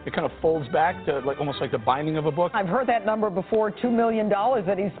that? It kind of folds back to almost like the binding of a book. I've heard that number before, $2 million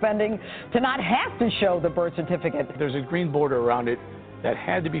that he's spending to not have to show the birth certificate. There's a green border around it that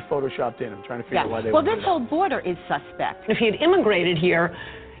had to be photoshopped in. I'm trying to figure out why they Well, would do this that. whole border is suspect. If he had immigrated here,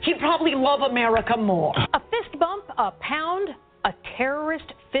 he'd probably love America more. A fist bump, a pound, a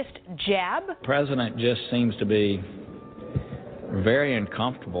terrorist fist jab. The president just seems to be very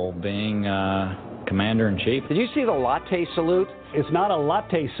uncomfortable being commander-in-chief. Did you see the latte salute? It's not a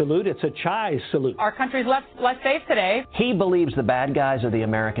latte salute, it's a chai salute. Our country's less safe today. He believes the bad guys are the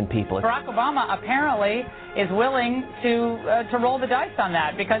American people. Barack Obama apparently is willing to roll the dice on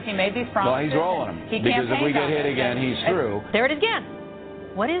that because he made these promises. Well, he's rolling them. He because if we get campaigned on hit it. again, he's through. There it is again.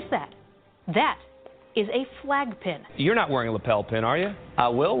 What is that? That is a flag pin. You're not wearing a lapel pin, are you? I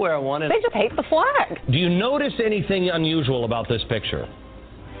will wear one. They just hate the flag. Do you notice anything unusual about this picture?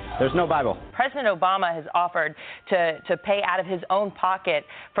 There's no Bible. President Obama has offered to pay out of his own pocket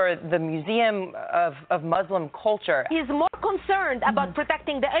for the Museum of Muslim Culture. He's more concerned about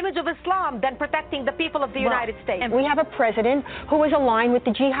protecting the image of Islam than protecting the people of the United States. And we have a president who is aligned with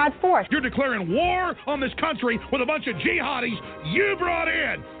the jihad force. You're declaring war on this country with a bunch of jihadis you brought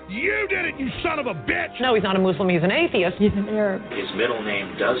in. You did it, you son of a bitch. No, he's not a Muslim. He's an atheist. He's an Arab. His middle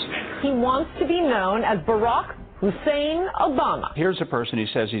name does matter. He wants to be known as Barack Hussein Obama. Here's a person who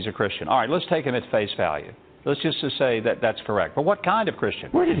says he's a Christian. All right, let's take him at face value. Let's just say that that's correct. But what kind of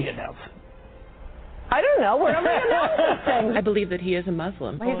Christian? Where did he announce it? I don't know. Wherever he announced things. I believe that he is a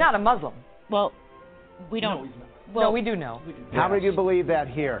Muslim. Well, he's not a Muslim. Well, we don't. No, well, we do know. How many of you believe that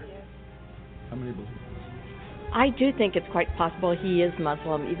here? How many believe? I do think it's quite possible he is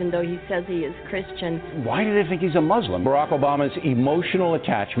Muslim, even though he says he is Christian. Why do they think he's a Muslim? Barack Obama's emotional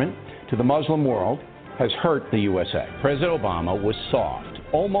attachment to the Muslim world has hurt the USA. President Obama was soft,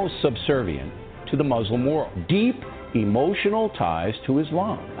 almost subservient to the Muslim world. Deep emotional ties to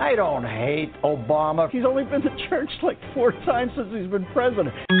Islam. I don't hate Obama. He's only been to church like 4 times since he's been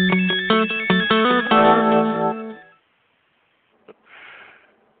president.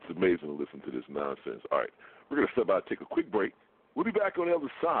 It's amazing to listen to this nonsense. All right, we're going to step out and take a quick break. We'll be back on the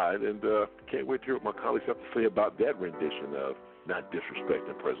other side, and can't wait to hear what my colleagues have to say about that rendition of not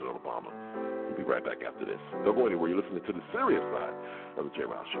disrespecting President Obama. We'll be right back after this. Don't go anywhere. You're listening to the serious side of the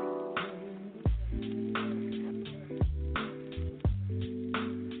J-Rouse Show.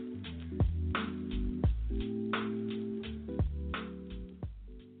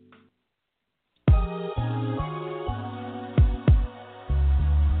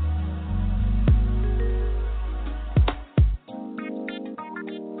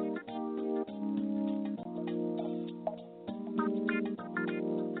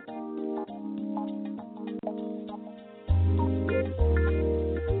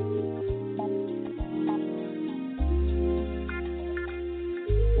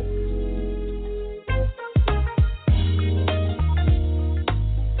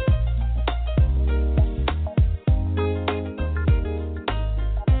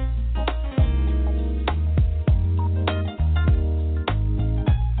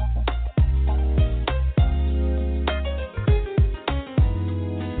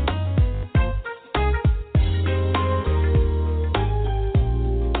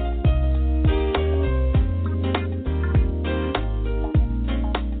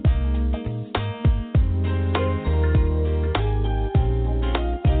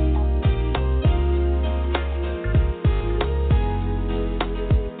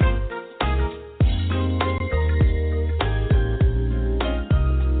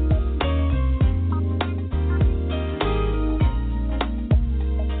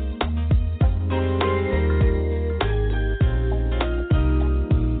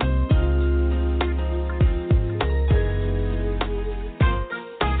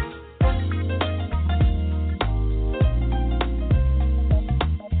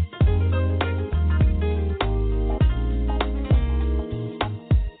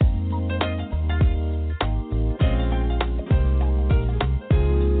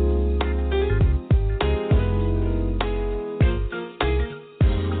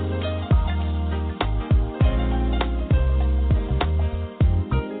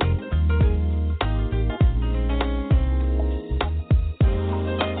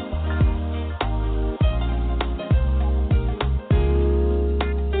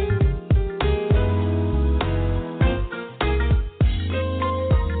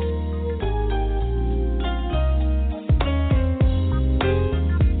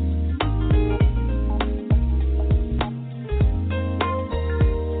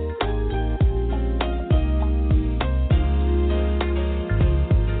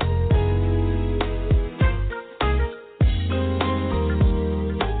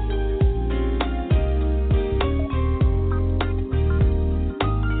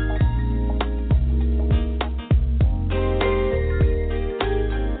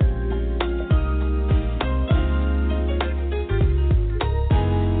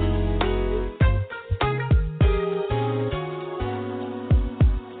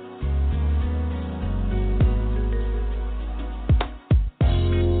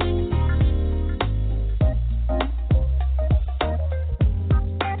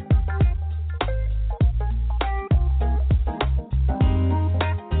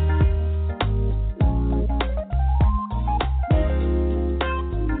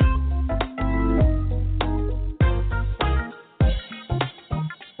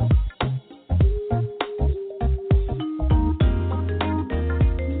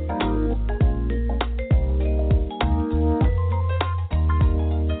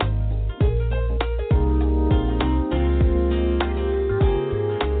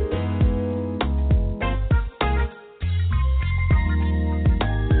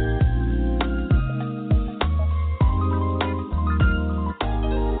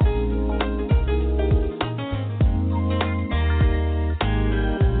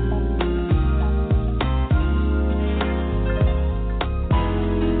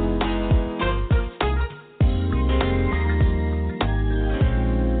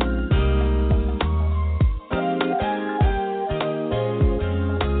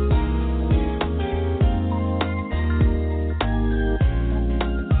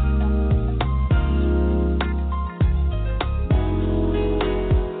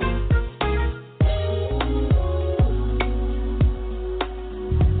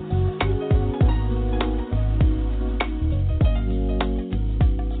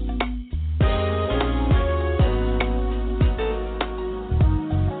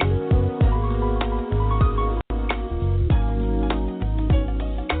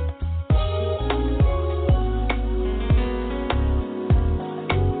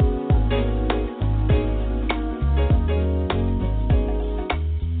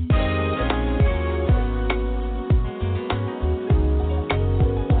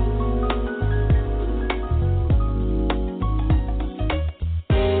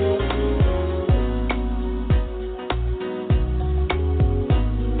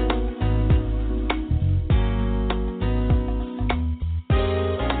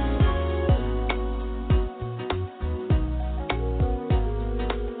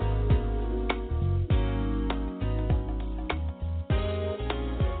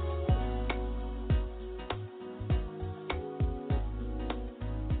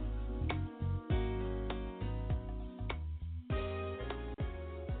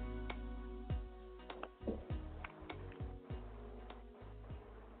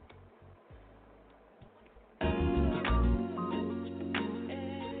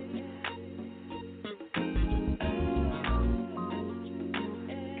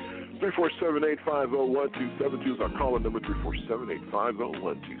 347-850-1272 is our calling number,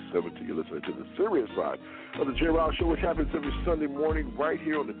 347-850-1272. You're listening to the Serious Side of the J-Rouse Show, which happens every Sunday morning right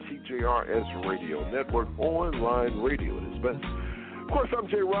here on the TJRS Radio Network, online radio at its best. Of course, I'm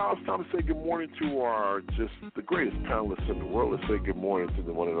Jay Rouse. Time to say good morning to our the greatest panelists in the world. Let's say good morning to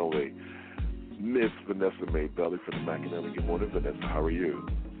the one and only Miss Vanessa Mae Belly from the McAnally. Good morning, Vanessa. How are you?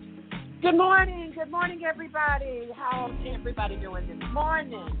 Good morning. Good morning, everybody. How's everybody doing this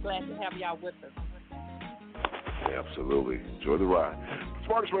morning? Glad to have y'all with us. Absolutely. Enjoy the ride.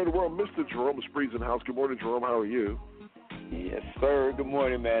 Smartest man in the world, Mr. Jerome Espree's in the house. Good morning, Jerome. How are you? Yes, sir. Good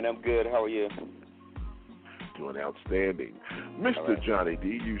morning, man. I'm good. How are you? Doing outstanding. Mr. Johnny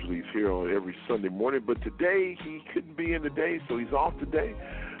D usually is here on every Sunday morning, but today he couldn't be in today, so he's off today.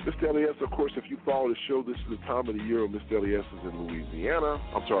 Mr. Elias, of course, if you follow the show, this is the time of the year when Mr. Elias is in Louisiana.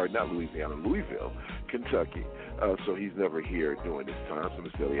 I'm sorry, not Louisiana, Louisville, Kentucky. So he's never here during this time. So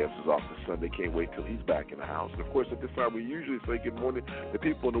Mr. Elias is off this Sunday. Can't wait till he's back in the house. And, of course, at this time, we usually say good morning to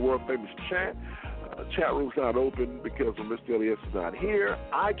people in the world-famous chat. Chat room's not open because when Mr. Elias is not here,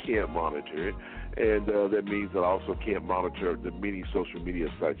 I can't monitor it. And that means that I also can't monitor the many social media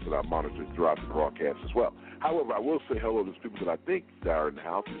sites that I monitor throughout the broadcast as well. However, I will say hello to people that I think that are in the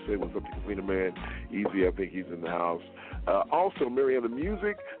house. We say what's up to Cleaner Man. Easy, I think he's in the house. Also, Marianne, the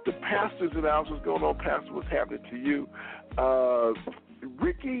music, the pastor's in the house. What's going on, Pastor? What's happening to you?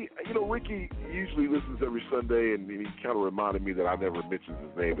 Ricky, Ricky usually listens every Sunday, and he kind of reminded me that I never mention his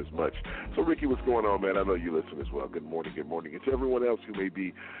name as much. So, Ricky, what's going on, man? I know you listen as well. Good morning, good morning. And to everyone else who may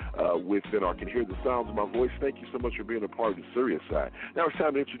be within or can hear the sounds of my voice, thank you so much for being a part of the Serious Side. Now it's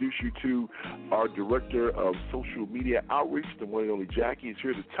time to introduce you to our Director of Social Media Outreach, the one and only Jackie, is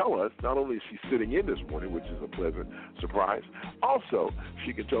here to tell us, not only is she sitting in this morning, which is a pleasant surprise, also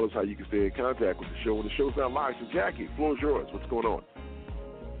she can tell us how you can stay in contact with the show when the show's not live. So, Jackie, floor is yours. What's going on?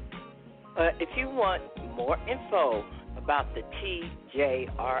 If you want more info about the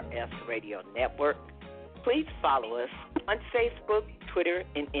TJRS Radio Network, please follow us on Facebook, Twitter,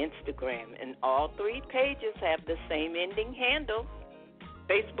 and Instagram. And all three pages have the same ending handle: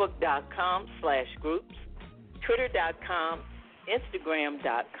 Facebook.com/groups, Twitter.com,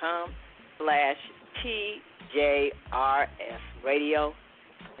 Instagram.com/TJRS Radio.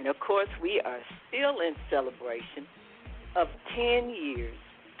 And, of course, we are still in celebration of 10 years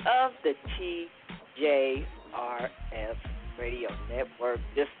of the TJRS Radio Network.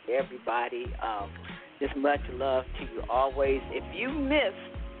 Just everybody, just much love to you always. If you missed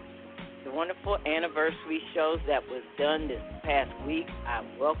the wonderful anniversary shows that was done this past week, I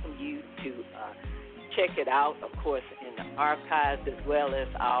welcome you to check it out, of course, in the archives, as well as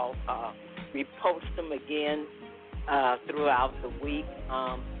I'll repost them again throughout the week.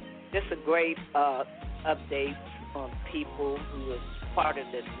 Just a great update on people who is part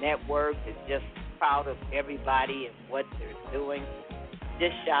of this network, is just proud of everybody and what they're doing.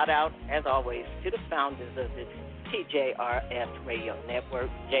 Just shout out, as always, to the founders of this TJRS Radio Network,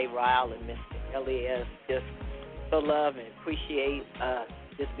 Jay Ryle and Mr. Elias. Just so love and appreciate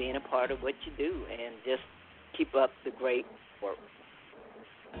just being a part of what you do, and just keep up the great work.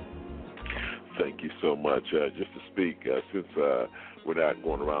 Thank you so much. Just to speak, since we're not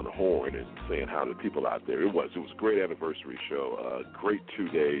going around the horn and saying how the people out there, it was a great anniversary show, great 2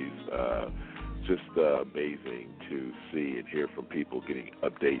 days, just amazing to see and hear from people getting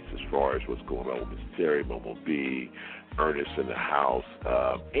updates as far as what's going on with Miss Terry, Momo B, Ernest in the house,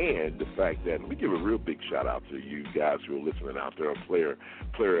 and the fact that, let me give a real big shout out to you guys who are listening out there on Player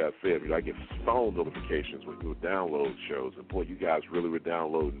FM. I get phone notifications when you download shows, and boy, you guys really were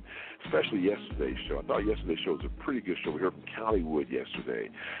downloading, especially yesterday's show. I thought yesterday's show was a pretty good show. We heard from Collywood yesterday,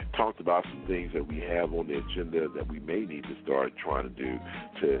 talked about some things that we have on the agenda that we may need to start trying to do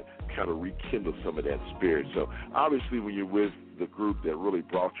to kind of rekindle some of that spirit. So obviously when you're with the group that really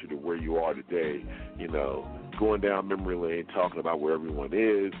brought you to where you are today, going down memory lane, talking about where everyone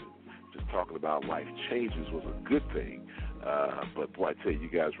is, just talking about life changes was a good thing. But boy, I tell you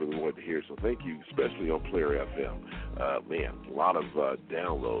guys really wanted to hear it, so thank you, especially on Player FM. Man, a lot of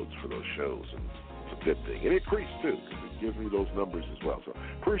downloads for those shows, and it's a good thing. And it increased, too, because it gives me those numbers as well. So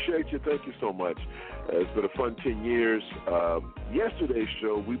appreciate you. Thank you so much. It's been a fun 10 years. Yesterday's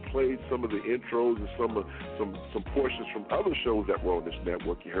show, we played some of the intros and some portions from other shows that were on this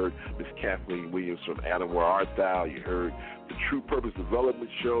network. You heard Miss Kathleen Williams from Adam, Where Art Thou? You heard the True Purpose Development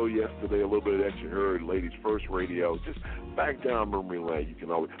Show yesterday, a little bit of that. You heard Ladies First Radio. Just back down memory lane. You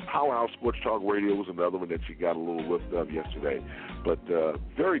can always, Powerhouse Sports Talk Radio was another one that you got a little whiffed of yesterday. But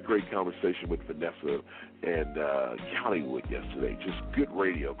very great conversation with Vanessa and Hollywood yesterday. Just good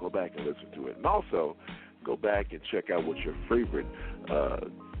radio. Go back and listen to it. And also, go back and check out what your favorite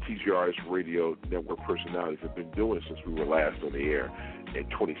TGRS Radio Network personalities have been doing since we were last on the air in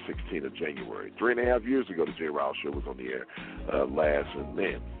 2016 of January. 3.5 years ago, the J. Riles Show was on the air last, and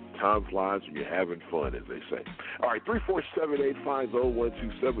man, time flies when you're having fun, as they say. All right,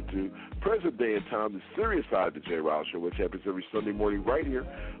 347-850-1272. Present day and time, the Seriouside of the J. Riles Show, which happens every Sunday morning right here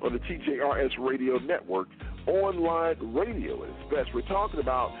on the TJRS Radio Network, online radio at its best. We're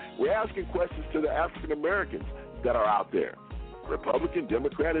asking questions to the African Americans that are out there. Republican,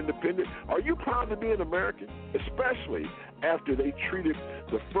 Democrat, Independent. Are you proud to be an American? Especially after they treated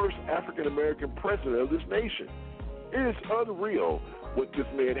the first African American president of this nation. It is unreal what this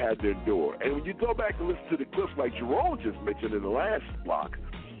man had to endure. And when you go back and listen to the clips like Jerome just mentioned in the last block,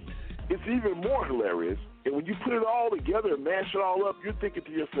 it's even more hilarious. And when you put it all together and mash it all up, you're thinking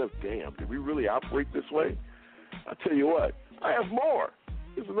to yourself, damn, did we really operate this way? I tell you what, I have more.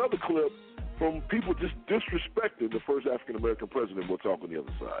 Here's another clip from people just disrespecting the first African-American president. We'll talk on the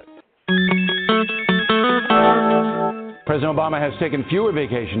other side. President Obama has taken fewer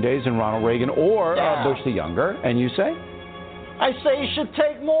vacation days than Ronald Reagan or Bush the Younger. And you say? I say you should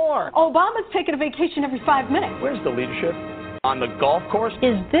take more. Obama's taking a vacation every 5 minutes. Where's the leadership? On the golf course?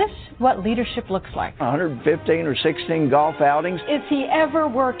 Is this what leadership looks like? 115 or 16 golf outings. Is he ever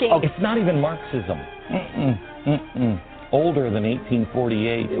working? Oh, it's not even Marxism. Older than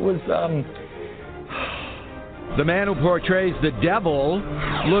 1848. It was, The man who portrays the devil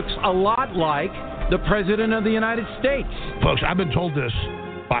looks a lot like the President of the United States. Folks, I've been told this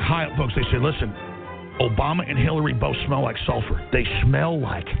by high-up folks. They say, listen, Obama and Hillary both smell like sulfur. They smell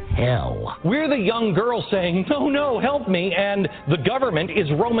like hell. We're the young girl saying, no, help me, and the government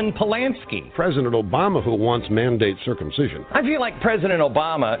is Roman Polanski. President Obama who wants mandate circumcision. I feel like President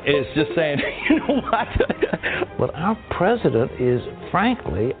Obama is just saying, you know what? But our president is,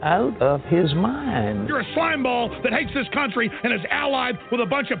 frankly, out of his mind. You're a slimeball that hates this country and is allied with a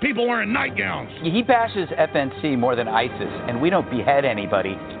bunch of people wearing nightgowns. He bashes FNC more than ISIS, and we don't behead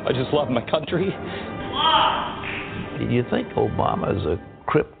anybody. I just love my country. Do you think Obama is a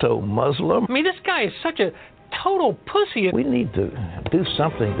crypto-Muslim? I mean, this guy is such a total pussy. We need to do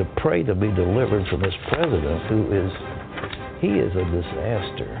something to pray to be delivered from this president he is a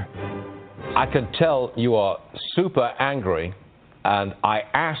disaster. I can tell you are super angry, and I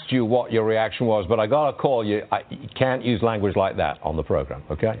asked you what your reaction was, but I got to call you. You can't use language like that on the program,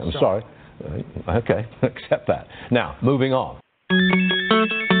 okay? I'm sorry. Okay, accept that. Now, moving on.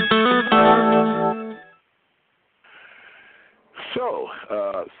 So,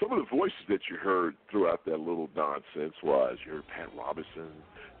 some of the voices that you heard throughout that little nonsense was you heard Pat Robertson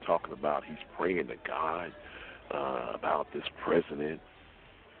talking about he's praying to God about this president.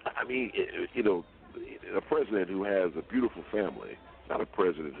 I mean, a president who has a beautiful family, not a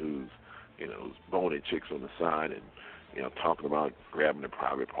president who's boning chicks on the side and, talking about grabbing their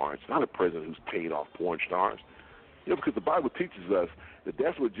private parts, not a president who's paid off porn stars. Because the Bible teaches us that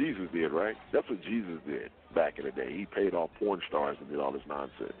that's what Jesus did, right? That's what Jesus did back in the day. He paid off porn stars and did all this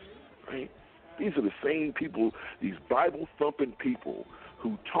nonsense, right? These are the same people, these Bible-thumping people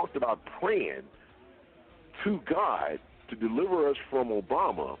who talked about praying to God to deliver us from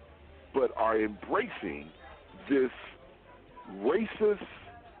Obama, but are embracing this racist,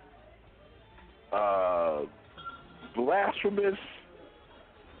 blasphemous,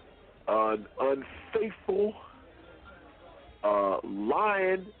 unfaithful,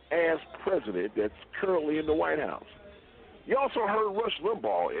 lying-ass president that's currently in the White House. You also heard Rush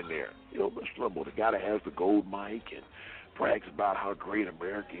Limbaugh in there. Rush Limbaugh, the guy that has the gold mic and brags about how great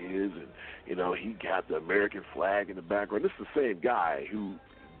America is, and, he got the American flag in the background. This is the same guy who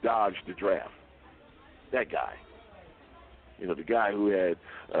dodged the draft. That guy. The guy who had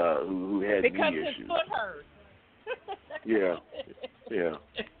because knee his issues. foot hurt. Yeah.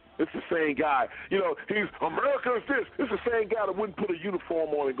 It's the same guy. He's America is this. It's the same guy that wouldn't put a uniform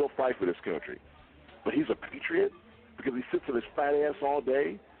on and go fight for this country. But he's a patriot because he sits on his fat ass all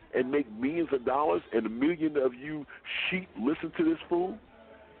day and make millions of dollars, and a million of you sheep listen to this fool.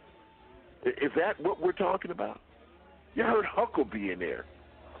 Is that what we're talking about? You heard Huckabee in there.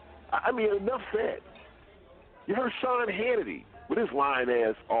 I mean, enough said. You heard Sean Hannity with his lying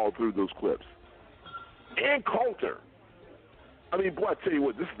ass all through those clips. And Coulter. I mean, boy, I tell you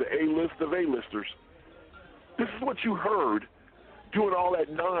what, this is the A-list of A-listers. This is what you heard doing all that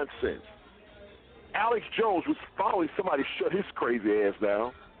nonsense. Alex Jones was finally somebody shut his crazy ass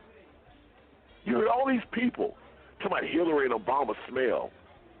down. You heard all these people talking about Hillary and Obama smell.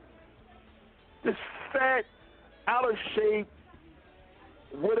 This fat, out of shape,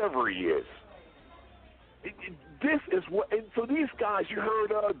 whatever he is. This is what, and so these guys, you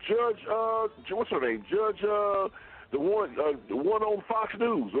heard Judge, what's her name? Judge The one on Fox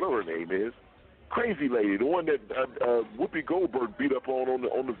News, whatever her name is. Crazy lady, the one that Whoopi Goldberg beat up on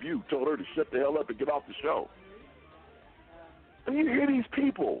the View, told her to shut the hell up and get off the show. And you hear these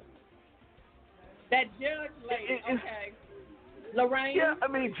people. That judge lady, okay. Lorraine? Yeah, I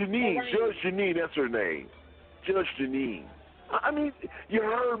mean, Janine, Lorraine. Judge Janine, that's her name. Judge Janine. I mean, you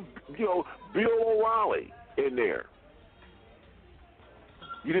heard, Bill O'Reilly in there.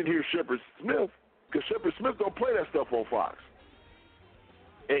 You didn't hear Shepard Smith, because Shepard Smith don't play that stuff on Fox.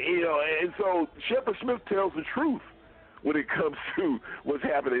 And so Shepard Smith tells the truth when it comes to what's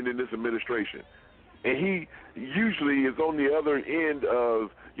happening in this administration. And he usually is on the other end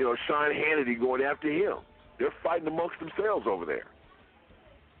of, Sean Hannity going after him. They're fighting amongst themselves over there.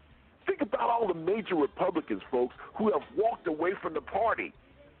 Think about all the major Republicans, folks, who have walked away from the party.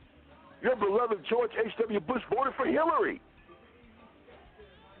 Your beloved George H.W. Bush voted for Hillary.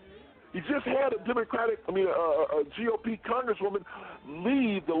 You just had a GOP congresswoman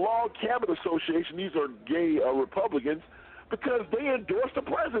leave the Log Cabin Association. These are gay Republicans because they endorsed the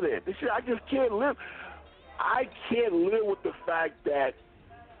president. They said, I just can't live. I can't live with the fact that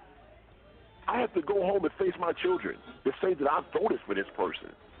I have to go home and face my children to say that I voted for this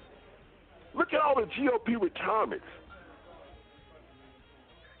person. Look at all the GOP retirements.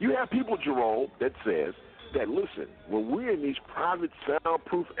 You have people, Jerome, that says that, listen, when we're in these private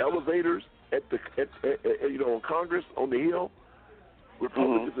soundproof elevators at in Congress on the Hill,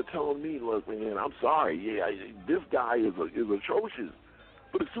 Republicans are telling me, look, man, I'm sorry, this guy is atrocious.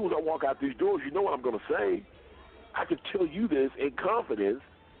 But as soon as I walk out these doors, you know what I'm going to say. I can tell you this in confidence,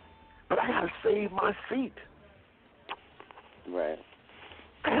 but I got to save my seat. Right.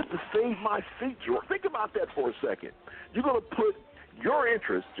 I have to save my seat, George. Think about that for a second. You're going to put your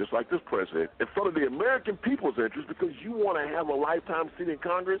interest, just like this president, in front of the American people's interest because you want to have a lifetime seat in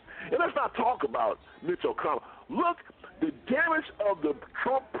Congress. And let's not talk about Mitch McConnell. Look, the damage of the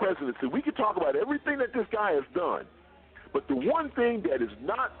Trump presidency, we can talk about everything that this guy has done. But the one thing that is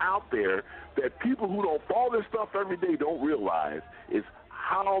not out there that people who don't follow this stuff every day don't realize is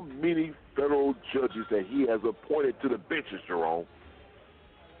how many federal judges that he has appointed to the benches, Jerome.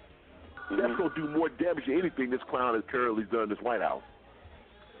 That's going to do more damage than anything this clown has currently done in this White House.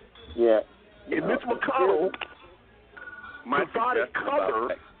 Yeah. And Mitch McConnell provided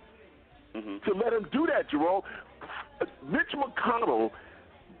cover to let him do that, Jerome. Mitch McConnell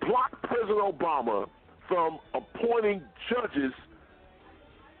blocked President Obama from appointing judges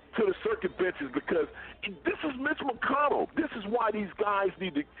to the circuit benches because this is Mitch McConnell. This is why these guys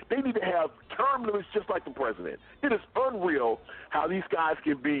need to have term limits just like the president. It is unreal how these guys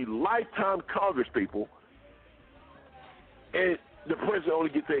can be lifetime Congress people and the president only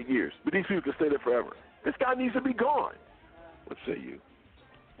gets 8 years. But these people can stay there forever. This guy needs to be gone. What say you?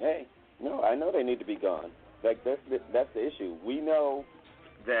 Hey, no, I know they need to be gone. Like that's the issue. We know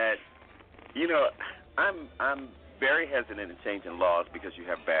that, I'm very hesitant in changing laws because you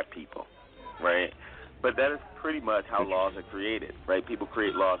have bad people, right? But that is pretty much how laws are created, right? People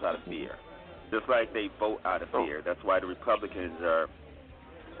create laws out of fear, just like they vote out of fear. That's why the Republicans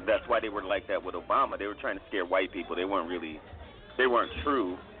that's why they were like that with Obama. They were trying to scare white people. They weren't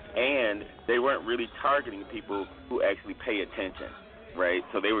true, and they weren't really targeting people who actually pay attention, right?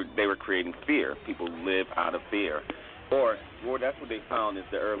 So they were creating fear. People live out of fear. Or that's what they found is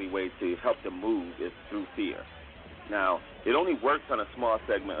the early way to help them move is through fear. Now, it only works on a small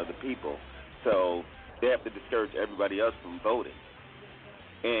segment of the people, so they have to discourage everybody else from voting.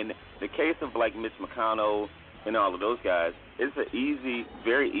 In the case of like Mitch McConnell and all of those guys, it's an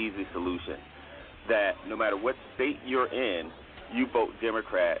very easy solution that no matter what state you're in, you vote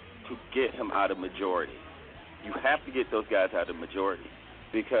Democrat to get him out of majority. You have to get those guys out of majority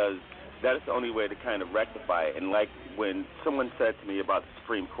because that is the only way to kind of rectify it. And like when someone said to me about the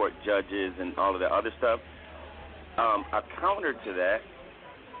Supreme Court judges and all of that other stuff, a counter to that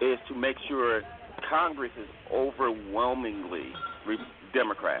is to make sure Congress is overwhelmingly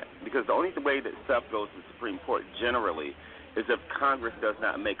Democrat, because the only way that stuff goes to the Supreme Court generally is if Congress does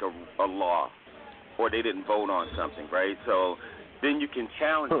not make a law or they didn't vote on something, right? So then you can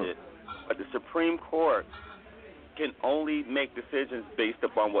challenge it, but the Supreme Court can only make decisions based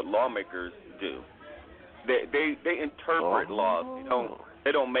upon what lawmakers do. They interpret laws.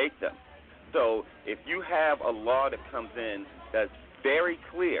 They don't make them. So if you have a law that comes in that's very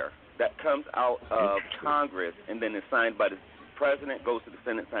clear, that comes out of Congress and then is signed by the president, goes to the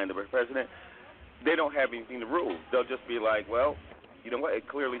Senate, signed by the president, they don't have anything to rule. They'll just be like, well, you know what, it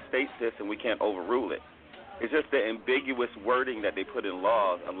clearly states this and we can't overrule it. It's just the ambiguous wording that they put in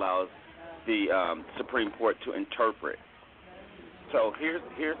laws allows the Supreme Court to interpret. So here's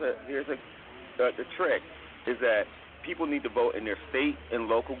the trick is that people need to vote in their state and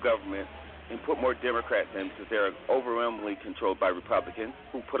local government and put more Democrats in because they're overwhelmingly controlled by Republicans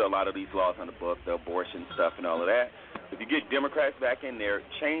who put a lot of these laws on the book, the abortion stuff and all of that. If you get Democrats back in there,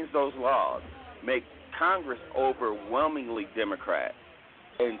 change those laws, make Congress overwhelmingly Democrat,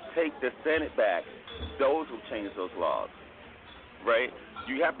 and take the Senate back, those will change those laws, right?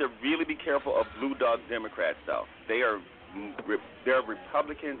 You have to really be careful of blue dog Democrats, though. They're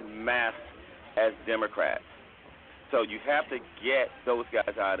Republicans masked as Democrats. So you have to get those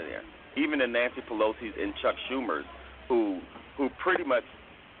guys out of there. Even the Nancy Pelosi's and Chuck Schumer's, who pretty much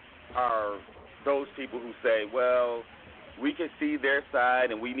are those people who say, well, we can see their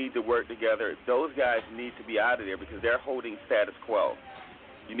side and we need to work together. Those guys need to be out of there because they're holding status quo.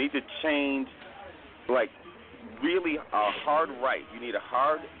 You need to change, like, really a hard right. You need a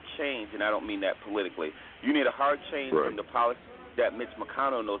hard change, and I don't mean that politically. You need a hard change from the policy that Mitch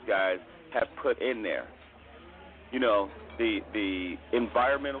McConnell and those guys have put in there. You know, the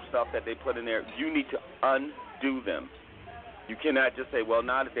environmental stuff that they put in there, you need to undo them. You cannot just say, well,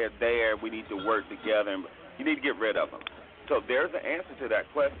 now that they're there, we need to work together. You need to get rid of them. So there's an answer to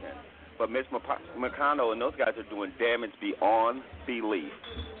that question. But Mitch McConnell and those guys are doing damage beyond belief.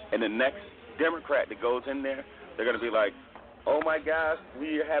 And the next Democrat that goes in there, they're going to be like, oh, my gosh,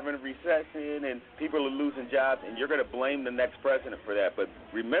 we are having a recession and people are losing jobs, and you're going to blame the next president for that. But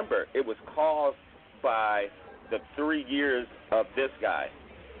remember, it was caused by the 3 years of this guy.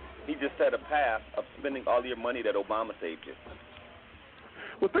 He just set a path of spending all your money that Obama saved you.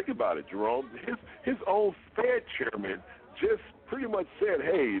 Well, think about it, Jerome. His own Fed chairman just pretty much said,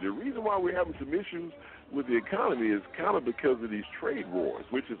 hey, the reason why we're having some issues with the economy is kind of because of these trade wars,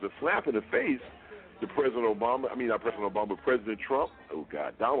 which is a slap in the face to President Obama. I mean, not President Obama, but President Trump. Oh,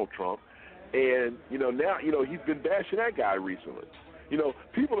 God, Donald Trump. And, now, he's been bashing that guy recently.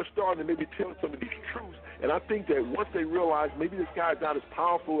 People are starting to maybe tell some of these truths, and I think that once they realize maybe this guy's not as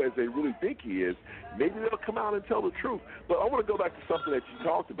powerful as they really think he is, maybe they'll come out and tell the truth. But I want to go back to something that you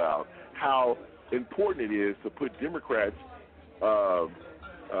talked about, how important it is to put Democrats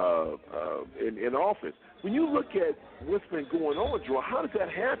in office. When you look at what's been going on, Joe, how does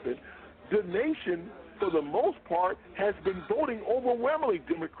that happen? The nation, for the most part, has been voting overwhelmingly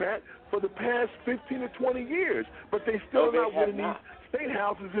Democrat for the past 15 to 20 years, but they still not winning these state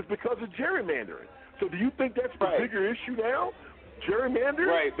houses is because of gerrymandering. So do you think that's the bigger issue now? Gerrymandering?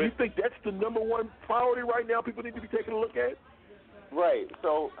 Right. Do you think that's the number one priority right now people need to be taking a look at? Right.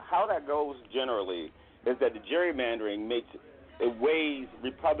 So how that goes generally is that the gerrymandering weighs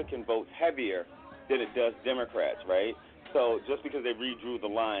Republican votes heavier than it does Democrats, right? So just because they redrew the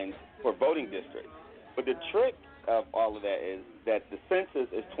lines for voting districts. But the trick of all of that is that the census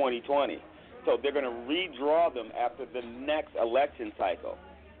is 2020. So they're going to redraw them after the next election cycle.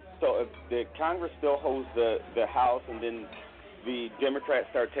 So if the Congress still holds the House and then the Democrats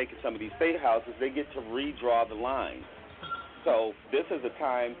start taking some of these state houses, they get to redraw the lines. So this is a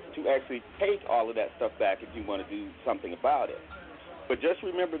time to actually take all of that stuff back if you want to do something about it. But just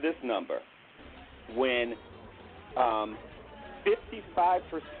remember this number. When 55%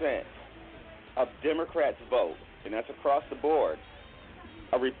 of Democrats vote, and that's across the board,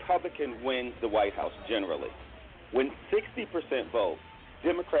 a Republican wins the White House generally. When 60% vote,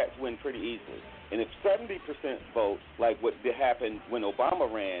 Democrats win pretty easily. And if 70% vote, like what happened when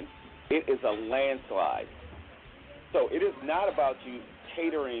Obama ran, it is a landslide. So it is not about you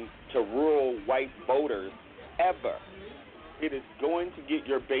catering to rural white voters ever. It is going to get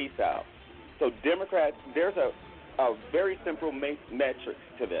your base out. So Democrats, there's a very simple metric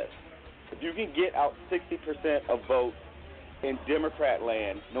to this. If you can get out 60% of votes in Democrat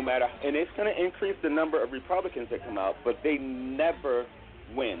land, no matter, and it's going to increase the number of Republicans that come out, but they never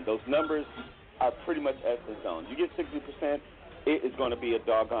win. Those numbers are pretty much as the zone. You get 60%, it is going to be a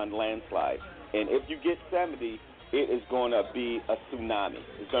doggone landslide. And if you get 70%, it is going to be a tsunami.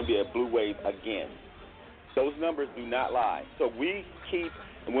 It's going to be a blue wave again. Those numbers do not lie. So we keep,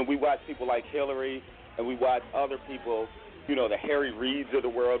 and when we watch people like Hillary and we watch other people, the Harry Reids of the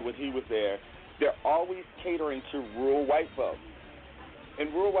world when he was there, they're always catering to rural white folks.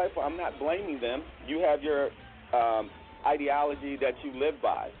 And rural white folks, I'm not blaming them. You have your ideology that you live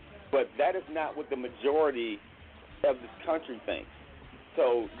by. But that is not what the majority of this country thinks.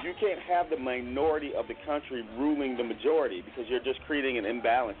 So you can't have the minority of the country ruling the majority because you're just creating an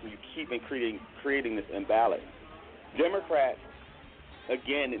imbalance, and you keep creating this imbalance. Democrats,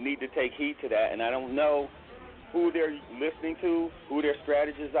 again, need to take heed to that, and I don't know who they're listening to, who their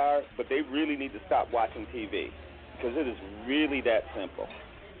strategists are, but they really need to stop watching TV because it is really that simple.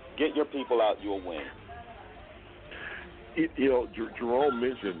 Get your people out, you'll win. Jerome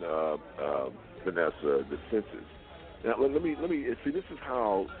mentioned, Vanessa, the census. Now, let me see. This is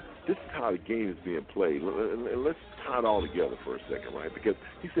how the game is being played. And let's tie it all together for a second, right? Because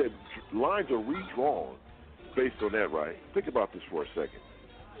he said lines are redrawn based on that, right? Think about this for a second.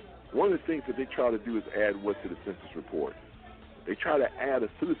 One of the things that they try to do is add what to the census report. They try to add a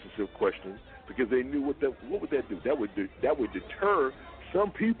citizenship question because they knew what would that do? That would deter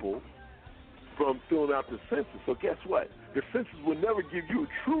some people from filling out the census. So guess what? The census will never give you a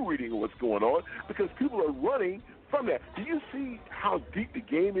true reading of what's going on because people are running from that. Do you see how deep the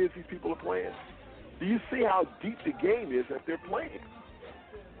game is these people are playing? Do you see how deep the game is that they're playing?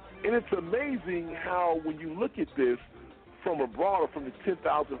 And it's amazing how when you look at this from the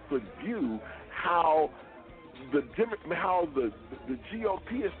 10,000-foot view, how the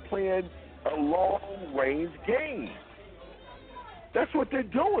GOP is playing a long-range game. That's what they're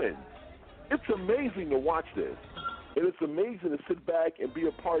doing. It's amazing to watch this. And it's amazing to sit back and be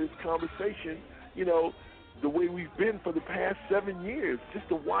a part of this conversation, the way we've been for the past 7 years, just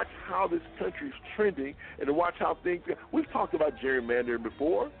to watch how this country is trending and to watch how things – we've talked about gerrymandering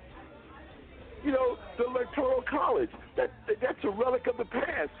before. The Electoral College, that's a relic of the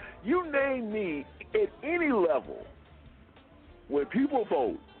past. You name me at any level, when people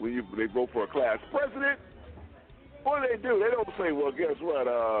vote, they vote for a class president, what do? They don't say, well, guess what,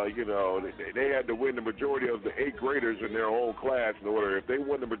 they had to win the majority of the 8th graders in their own class in order. If they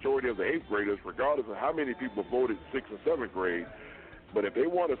won the majority of the 8th graders, regardless of how many people voted 6th and 7th grade, but if they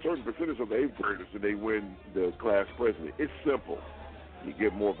won a certain percentage of the 8th graders, then they win the class president. It's simple. You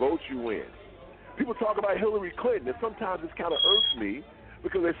get more votes, you win. People talk about Hillary Clinton, and sometimes it kind of irks me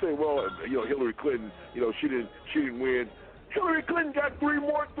because they say, well, Hillary Clinton, she didn't win. Hillary Clinton got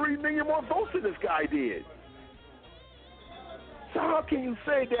 3 million more votes than this guy did. So how can you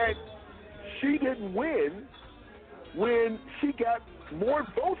say that she didn't win when she got more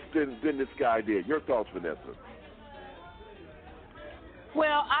votes than this guy did? Your thoughts, Vanessa?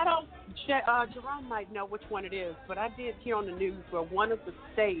 Well, I don't. Jerome might know which one it is, but I did hear on the news where one of the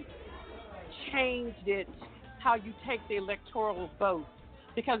states changed it, how you take the electoral vote,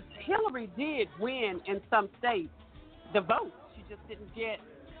 because Hillary did win in some states the vote. She just didn't get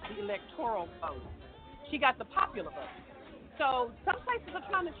the electoral vote. She got the popular vote. So some places are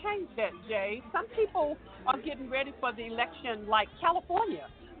trying to change that, Jay. Some people are getting ready for the election, like California.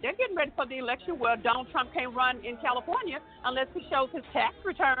 They're getting ready for the election where Donald Trump can't run in California unless he shows his tax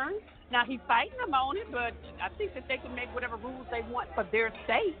returns. Now, he's fighting them on it, but I think that they can make whatever rules they want for their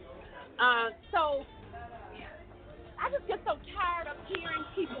state. So I just get so tired of hearing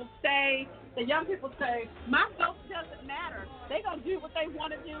people say, the young people say, my vote doesn't matter. They're going to do what they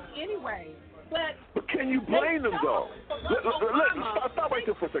want to do anyway. But can you blame them, though? Stop right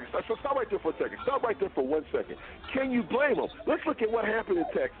there for a second. Stop right there for a second. Stop right there for 1 second. Can you blame them? Let's look at what happened in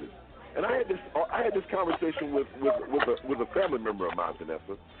Texas. And I had this conversation with a family member of mine,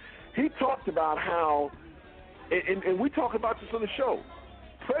 Vanessa. He talked about how, and we talked about this on the show,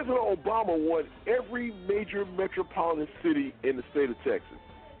 President Obama won every major metropolitan city in the state of Texas.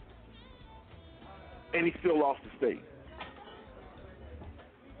 And he still lost the state.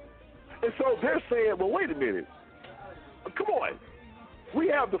 And so they're saying, well, wait a minute. Come on. We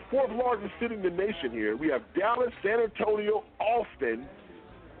have the 4th largest city in the nation here. We have Dallas, San Antonio, Austin,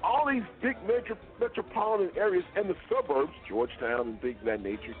 all these big metropolitan areas and the suburbs, Georgetown and things of that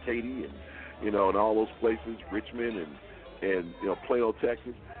nature, Katy and all those places, Richmond and Plano,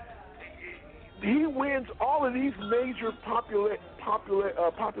 Texas. He wins all of these major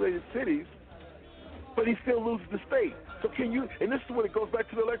populated cities, but he still loses the state. So can you, and this is when it goes back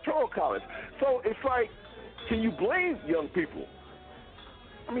to the Electoral College. So it's like, can you blame young people?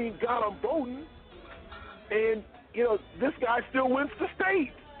 I mean, God, I'm voting, and, this guy still wins the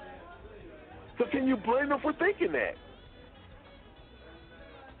state. So can you blame them for thinking that?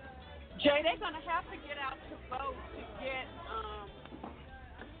 Jay, they're going to have to get out to vote to get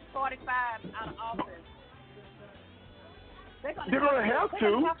 45 out of office. They're going to have to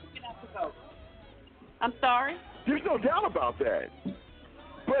get out to vote. I'm sorry? There's no doubt about that.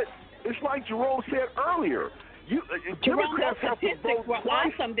 But it's like Jerome said earlier. Jerome, Democrats the have to statistics vote were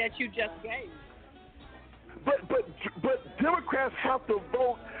twice. awesome that you just gave. But Democrats have to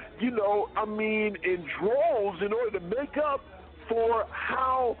vote, in droves in order to make up for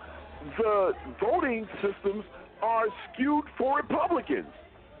how the voting systems are skewed for Republicans.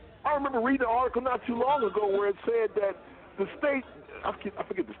 I remember reading an article not too long ago where it said that the state, I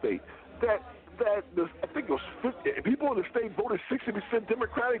forget the state, I think it was 50, people in the state voted 60%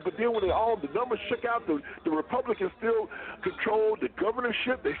 Democratic, but then when the numbers shook out, the Republicans still controlled the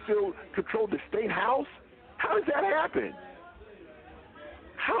governorship, they still controlled the state house. How does that happen?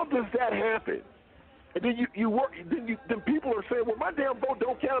 How does that happen? And then then people are saying, well, my damn vote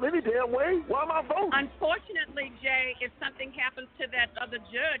don't count any damn way. Why am I voting? Unfortunately, Jay, if something happens to that other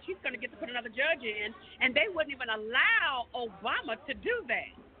judge, he's going to get to put another judge in, and they wouldn't even allow Obama to do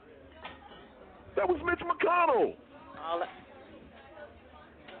that. That was Mitch McConnell.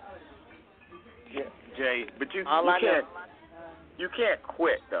 Yeah, Jay, but you can't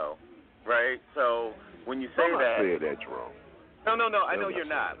quit though, right? So when you say I'm not that, saying that, Jerome. No, I know you're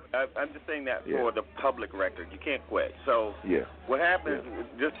not. I'm just saying that for the public record. You can't quit. So what happens,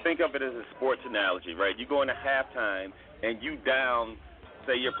 just think of it as a sports analogy, right? You go into halftime and you down,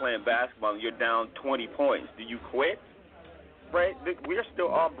 say you're playing basketball and you're down 20 points. Do you quit? Right? We're still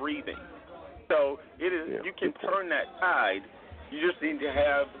all breathing. So it is. You can turn that tide. You just need to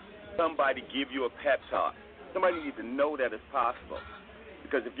have somebody give you a pep talk. Somebody needs to know that it's possible.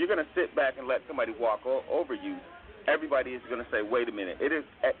 Because if you're going to sit back and let somebody walk over you, everybody is going to say, wait a minute, it is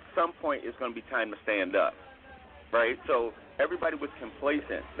at some point it's going to be time to stand up, right? So everybody was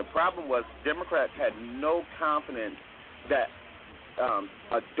complacent. The problem was Democrats had no confidence that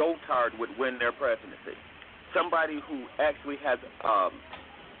a dotard would win their presidency, somebody who actually has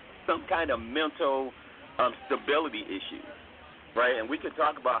some kind of mental stability issues, right? And we could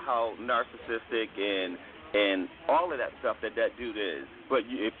talk about how narcissistic and all of that stuff that dude is. But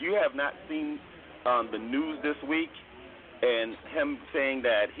if you have not seen the news this week and him saying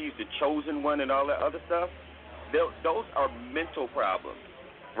that he's the chosen one and all that other stuff, those are mental problems,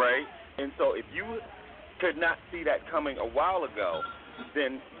 right? And so if you could not see that coming a while ago,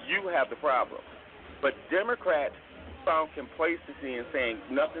 then you have the problem. But Democrats found complacency in saying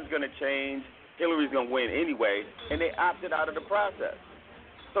nothing's going to change, Hillary's going to win anyway, and they opted out of the process.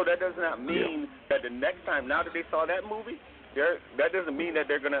 So that does not mean that the next time, now that they saw that movie, that doesn't mean that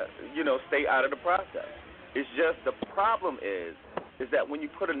they're going to, stay out of the process. It's just the problem is that when you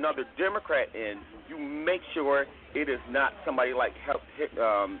put another Democrat in, you make sure it is not somebody like,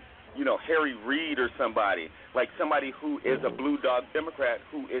 Harry Reid or somebody, like somebody who is a blue dog Democrat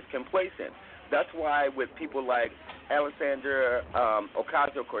who is complacent. That's why with people like Alexandria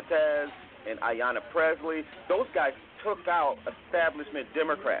Ocasio-Cortez and Ayanna Pressley, those guys took out establishment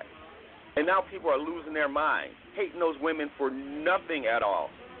Democrats. And now people are losing their minds, hating those women for nothing at all.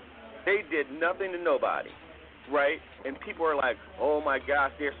 They did nothing to nobody, right? And people are like, oh, my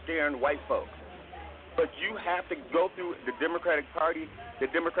gosh, they're scaring white folks. But you have to go through the Democratic Party. The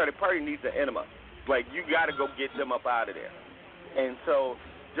Democratic Party needs an enema. Like, you got to go get them up out of there. And so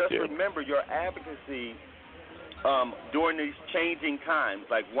just remember your advocacy during these changing times.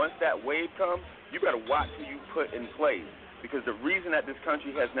 Like, once that wave comes, you got to watch who you put in place. Because the reason that this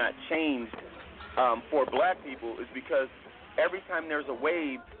country has not changed for black people is because every time there's a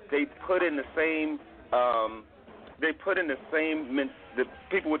wave, they put in the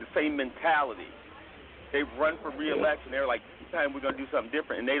people with the same mentality. They run for re-election. They're like, this time we're going to do something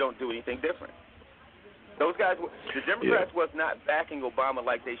different, and they don't do anything different. Those guys, the Democrats was not backing Obama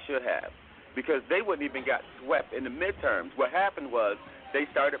like they should have, because they wouldn't even got swept in the midterms. What happened was they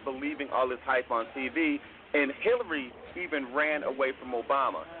started believing all this hype on TV, and Hillary even ran away from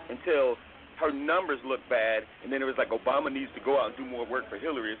Obama until her numbers looked bad, and then it was like Obama needs to go out and do more work for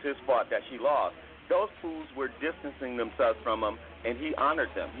Hillary. It's his fault that she lost. Those fools were distancing themselves from him, and he honored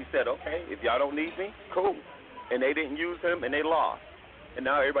them. He said, okay, if y'all don't need me, cool. And they didn't use him, and they lost. And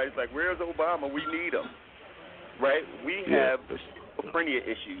now everybody's like, where's Obama? We need him. Right? We have schizophrenia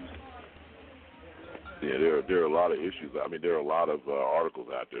issues. Yeah, there are a lot of issues. I mean, there are a lot of articles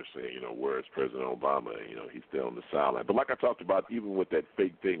out there saying, where's President Obama? He's still on the sideline. But like I talked about, even with that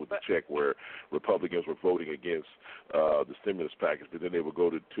fake thing with the check where Republicans were voting against the stimulus package, but then they would go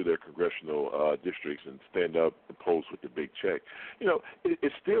to their congressional districts and stand up and pose with the big check.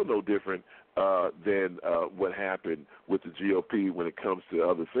 It's still no different than what happened with the GOP when it comes to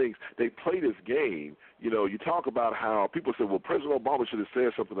other things. They play this game. You talk about how people say, well, President Obama should have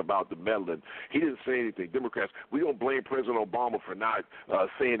said something about the meddling. He didn't say anything. Democrats, we don't blame President Obama for not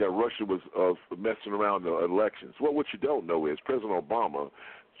saying that Russia was messing around the elections. Well, what you don't know is President Obama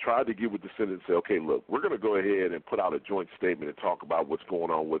tried to get with the Senate and say, okay, look, we're going to go ahead and put out a joint statement and talk about what's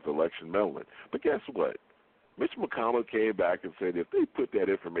going on with election meddling. But guess what? Mitch McConnell came back and said, if they put that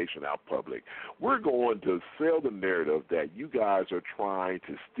information out public, we're going to sell the narrative that you guys are trying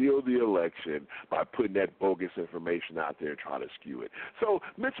to steal the election by putting that bogus information out there and trying to skew it. So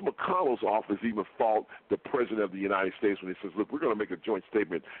Mitch McConnell's office even fought the President of the United States when he says, look, we're going to make a joint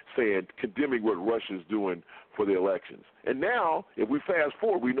statement saying, condemning what Russia's doing for the elections. And now, if we fast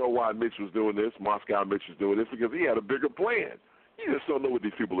forward, we know why Mitch was doing this, Moscow Mitch was doing this, because he had a bigger plan. You just don't know what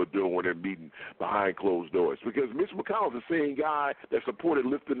these people are doing when they're meeting behind closed doors. Because Mitch McConnell's the same guy that supported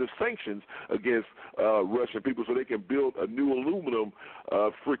lifting the sanctions against Russian people so they can build a new aluminum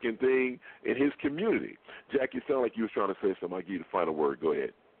freaking thing in his community. Jack, you sound like you was trying to say something. I'll give you the final word. Go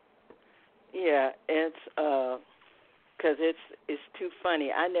ahead. Yeah, it's because it's too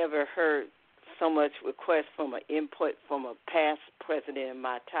funny. I never heard so much request from an input from a past president in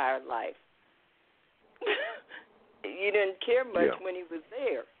my entire life. You didn't care much when he was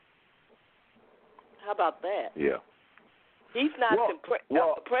there. How about that? Yeah. He's not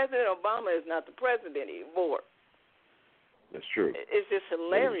President Obama is not the president anymore. That's true. It's just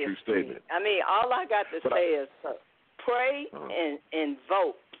hilarious. That's a true statement. I mean, all I got to say is pray and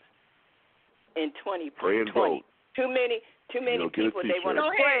vote in 2020. Pray and vote. Too many people they want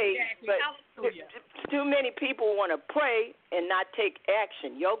to pray, but too many people want to pray and not take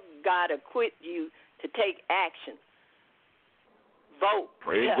action. Your God acquit you to take action. Vote.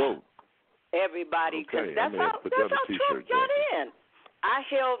 Pray and vote. Everybody, because that's how Trump got in. I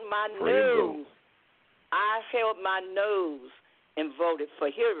held my nose and voted for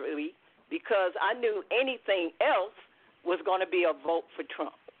Hillary because I knew anything else was going to be a vote for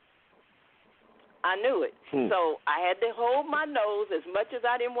Trump. I knew it. So I had to hold my nose as much as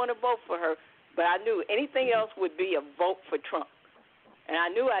I didn't want to vote for her, but I knew anything else would be a vote for Trump. And I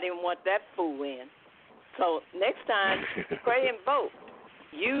knew I didn't want that fool in. So next time, pray and vote.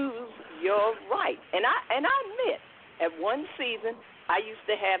 Use your right. And I admit, at one season, I used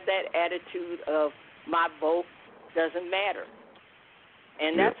to have that attitude of my vote doesn't matter.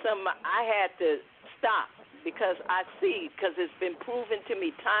 And that's something I had to stop because it's been proven to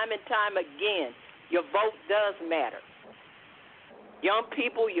me time and time again, your vote does matter. Young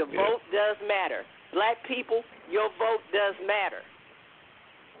people, your vote does matter. Black people, your vote does matter.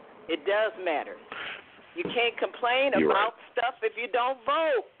 It does matter. You can't complain about stuff if you don't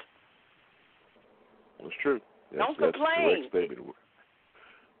vote. That's true. Don't complain.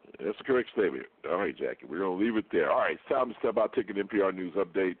 That's a correct statement. All right, Jackie, we're going to leave it there. All right, it's time to step out, take an NPR News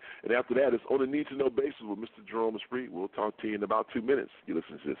update. And after that, it's on a need-to-know basis with Mr. Jerome Esprit. We'll talk to you in about 2 minutes. You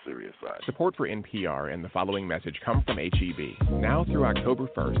listen to Seriouside. Support for NPR and the following message come from HEB. Now through October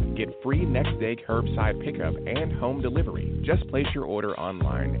 1st, get free next-day curbside pickup and home delivery. Just place your order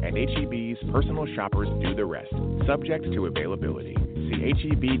online, and HEB's personal shoppers do the rest, subject to availability. See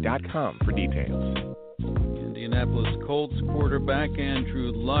HEB.com for details. Indianapolis Colts quarterback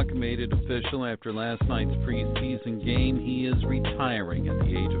Andrew Luck made it official after last night's preseason game. He is retiring at the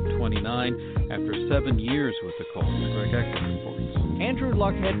age of 29 after 7 years with the Colts. Greg Eckler reports. Andrew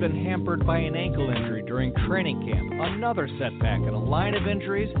Luck had been hampered by an ankle injury during training camp, another setback in a line of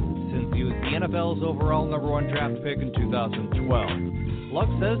injuries since he was the NFL's overall #1 draft pick in 2012. Luck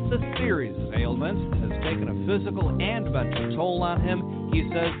says the series of ailments has taken a physical and mental toll on him. He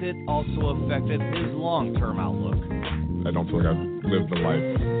says it also affected his long-term outlook. I don't feel like I've lived the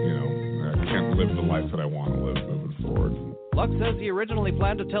life, I can't live the life that I want to live moving forward. Luck says he originally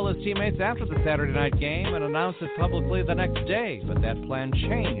planned to tell his teammates after the Saturday night game and announce it publicly the next day, but that plan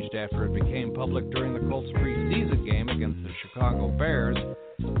changed after it became public during the Colts' preseason game against the Chicago Bears.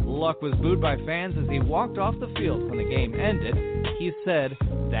 Luck was booed by fans as he walked off the field when the game ended. He said,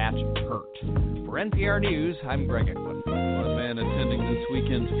 "That hurt." For NPR News, I'm Greg Eckler. A man attending this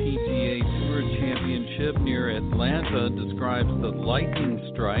weekend's PGA Tour Championship near Atlanta describes the lightning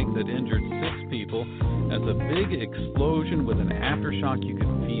strike that injured 6 people as a big explosion with an aftershock you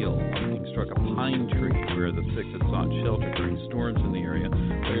could feel. Lightning struck a pine tree where the 6 had sought shelter during storms in the area.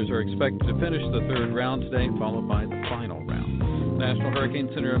 Players are expected to finish the 3rd round today, followed by the final round. National Hurricane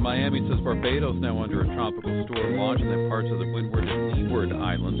Center in Miami says Barbados now under a tropical storm watch, and that parts of the Windward and Leeward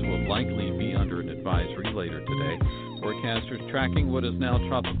Islands will likely be under an advisory later today. Forecasters tracking what is now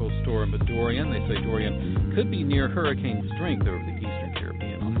Tropical Storm Dorian. They say Dorian could be near hurricane strength over the eastern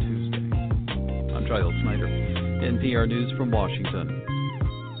Caribbean on Tuesday. I'm Giles Snyder, NPR News from Washington.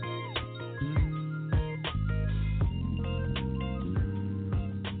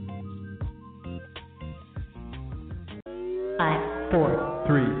 5, 4,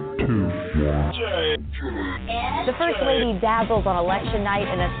 3, 2, 1. The First Lady dazzles on election night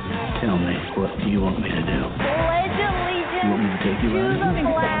in a... Tell me, what do you want me to do? Pledge allegiance You want me to take you to out? the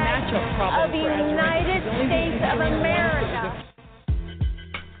flag of the United States of America.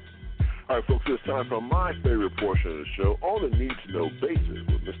 All right, folks, it's time for my favorite portion of the show, on the need-to-know basis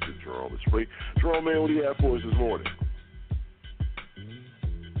with Mr. Jerome Esprit. Jerome, man, what do you have for us this morning?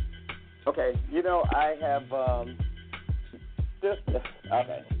 Okay, I have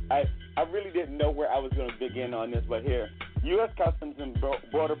I really didn't know where I was going to begin on this, but here U.S. Customs and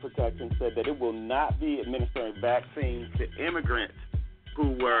Border Protection said that it will not be administering vaccines to immigrants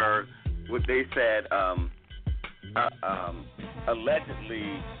who were, what they said, alleged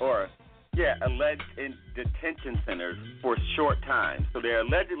in detention centers for short times. So they're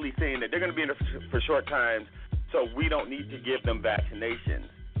allegedly saying that they're going to be in there for short times, so we don't need to give them vaccinations.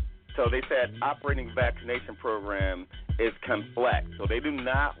 So they said operating vaccination program is complex. So they do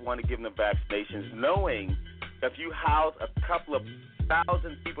not want to give them vaccinations, knowing that if you house a couple of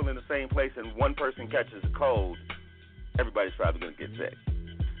thousand people in the same place and one person catches a cold, everybody's probably going to get sick.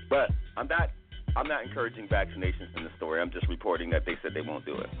 But I'm not encouraging vaccinations in the story. I'm just reporting that they said they won't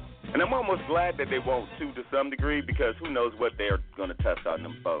do it. And I'm almost glad that they won't, too, to some degree, because who knows what they're going to test on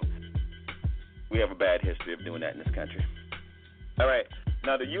them folks. We have a bad history of doing that in this country. All right.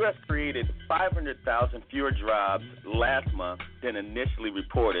 Now, the U.S. created 500,000 fewer jobs last month than initially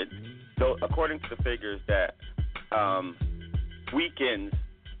reported, though according to the figures that weekends,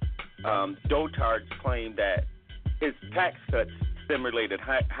 Dotard claimed that his tax cuts stimulated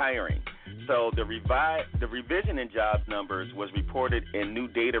hiring. So the revision in jobs numbers was reported in new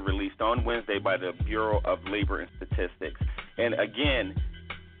data released on Wednesday by the Bureau of Labor and Statistics. And again,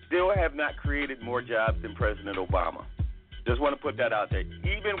 still have not created more jobs than President Obama. Just want to put that out there.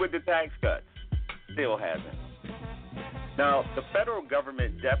 Even with the tax cuts, still hasn't. Now, the federal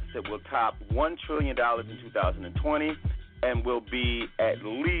government deficit will top $1 trillion in 2020 and will be at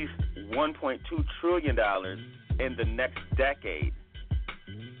least $1.2 trillion in the next decade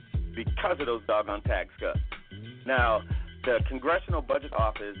because of those doggone tax cuts. Now, the Congressional Budget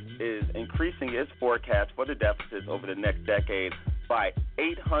Office is increasing its forecast for the deficits over the next decade by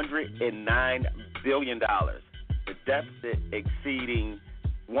 $809 billion. The deficit exceeding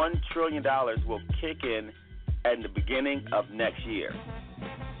 $1 trillion will kick in at the beginning of next year.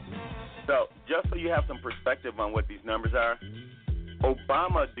 So, just so you have some perspective on what these numbers are,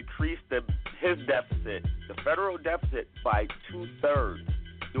 Obama decreased his deficit, the federal deficit, by 2/3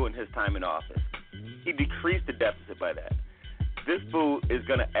 during his time in office. He decreased the deficit by that. This fool is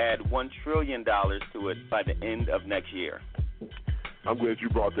going to add $1 trillion to it by the end of next year. I'm glad you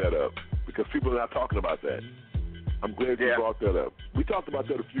brought that up because people are not talking about that. I'm glad you brought that up. We talked about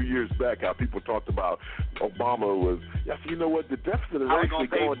that a few years back, how people talked about Obama was, you know what, the deficit is actually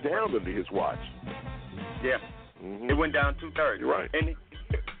going down under his watch. Yeah. Mm-hmm. It went down 2/3. You're right.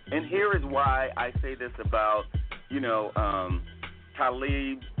 And here is why I say this about,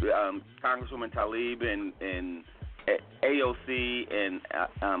 Tlaib, Congresswoman Tlaib and AOC and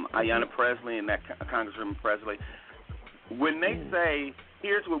Ayanna Pressley and that Congresswoman Pressley. When they say,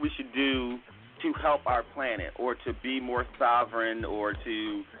 here's what we should do to help our planet or to be more sovereign or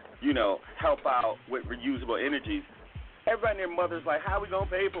to, help out with reusable energies, everybody and their mother's like, how are we going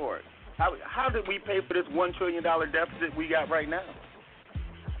to pay for it? How did we pay for this $1 trillion deficit we got right now?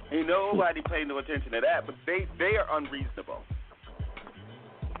 Ain't nobody paying no attention to that, but they are unreasonable.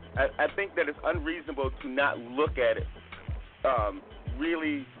 I think that it's unreasonable to not look at it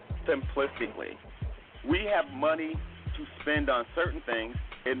really simplistically. We have money to spend on certain things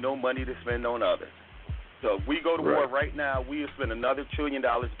and no money to spend on others. So if we go to war right now, we will spend another $1 trillion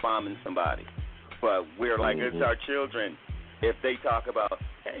bombing somebody. But we're like, it's our children. If they talk about,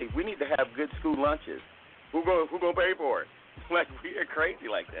 hey, we need to have good school lunches, who gonna pay for it? Like, we are crazy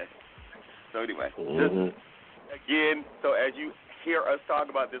like that. So anyway, again, so as you hear us talk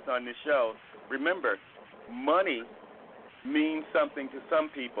about this on this show, remember, money means something to some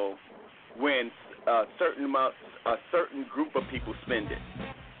people when a certain group of people spend it.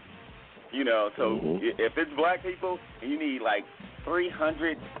 So if it's black people and you need like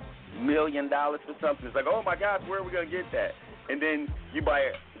 $300 million for something, it's like, oh my gosh, where are we gonna get that? And then you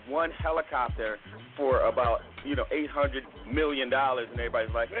buy one helicopter for about $800 million, and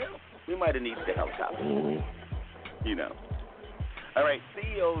everybody's like, well, we might have needed the helicopter. All right,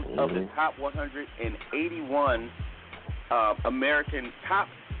 CEOs of the top 181 top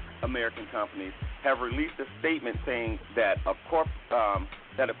American companies have released a statement saying that a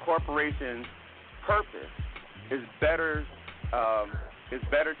corporation's purpose is better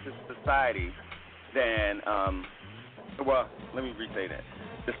to society than let me restate that.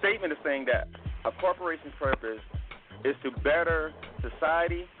 The statement is saying that a corporation's purpose is to better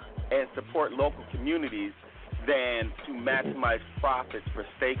society and support local communities than to maximize profits for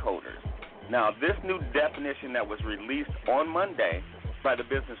stakeholders. Now, this new definition that was released on Monday by the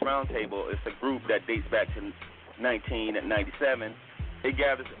Business Roundtable is a group that dates back to 1997. It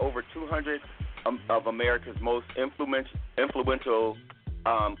gathers over 200 of America's most influential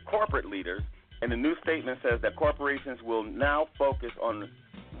corporate leaders, and the new statement says that corporations will now focus on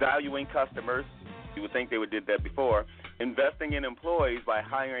valuing customers. You would think they would did that before, investing in employees by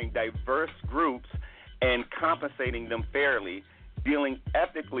hiring diverse groups and compensating them fairly, dealing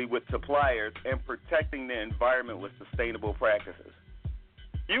ethically with suppliers, and protecting the environment with sustainable practices.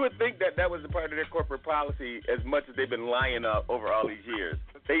 You would think that was a part of their corporate policy as much as they've been lying over all these years.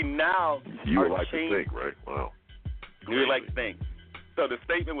 They now You are would like changing. to think, right? Wow. You would like to think. So the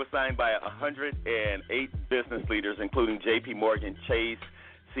statement was signed by 108 business leaders, including J.P. Morgan Chase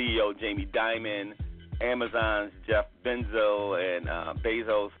CEO Jamie Dimon, Amazon's Jeff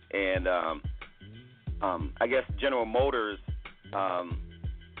Bezos, and I guess General Motors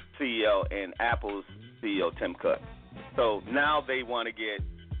CEO and Apple's CEO Tim Cook. So now they want to get,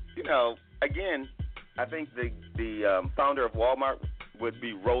 again, I think the founder of Walmart would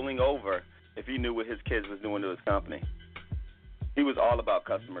be rolling over if he knew what his kids was doing to his company. He was all about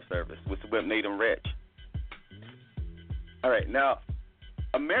customer service, which is what made him rich. All right, now,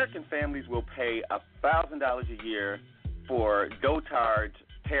 American families will pay $1,000 a year for Dotard's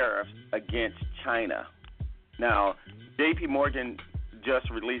tariffs against China. Now, J.P. Morgan just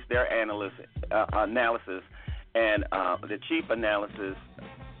released their analysis, and the chief analysis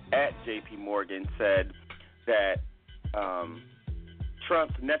at J.P. Morgan said that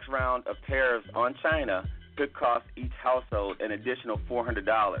Trump's next round of tariffs on China could cost each household an additional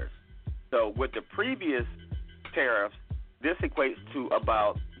 $400. So with the previous tariffs, this equates to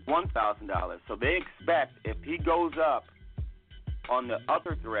about $1,000. So they expect if he goes up on the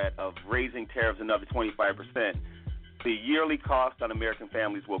other threat of raising tariffs another 25%, the yearly cost on American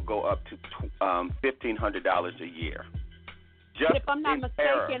families will go up to $1,500 a year. Just if I'm not in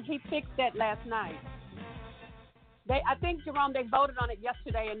mistaken, tariff. he fixed that last night. I think, Jerome, they voted on it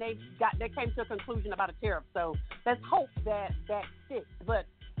yesterday, and they came to a conclusion about a tariff. So let's hope that sticks. But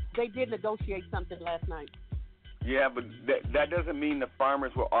they did negotiate something last night. Yeah, but that doesn't mean the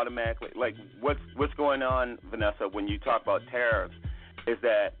farmers will automatically what's going on, Vanessa, when you talk about tariffs is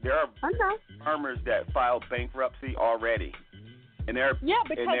that there are farmers that filed bankruptcy already. And their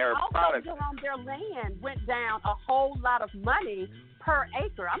because also, products, Jerome, their land went down a whole lot of money per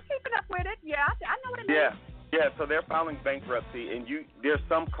acre. I'm keeping up with it. Yeah, I know what it means. Yeah, so they're filing bankruptcy, and there's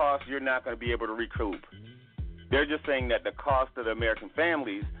some costs you're not going to be able to recoup. They're just saying that the cost of the American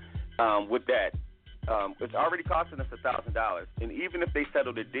families with that, it's already costing us $1,000. And even if they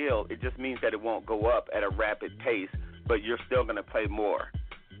settle the deal, it just means that it won't go up at a rapid pace, but you're still going to pay more.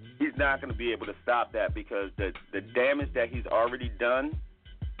 He's not going to be able to stop that because the damage that he's already done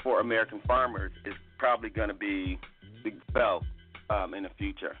for American farmers is probably going to be felt in the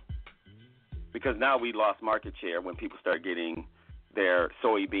future. Because now we lost market share when people start getting their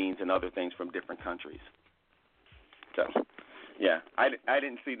soybeans and other things from different countries. So, yeah, I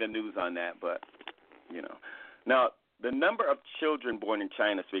didn't see the news on that, but, Now, the number of children born in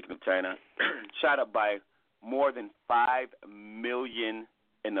China, speaking of China, shot up by more than 5 million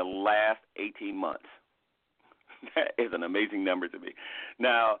in the last 18 months. That is an amazing number to me.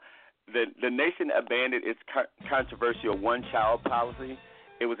 Now, the nation abandoned its controversial one-child policy.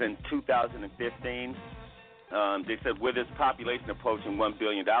 It was in 2015. They said with its population approaching 1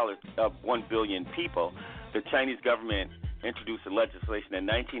 billion people, the Chinese government introduced a legislation in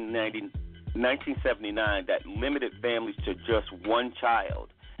 1979 that limited families to just one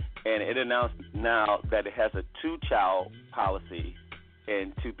child. And it announced now that it has a two-child policy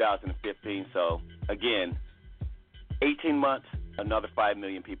in 2015. So, again, 18 months, another 5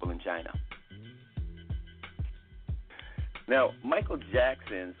 million people in China. Now, Michael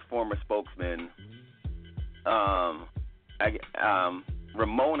Jackson's former spokesman,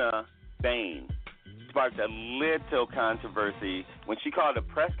 Ramona Bain, sparked a little controversy when she called a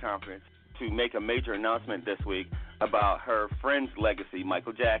press conference to make a major announcement this week about her friend's legacy,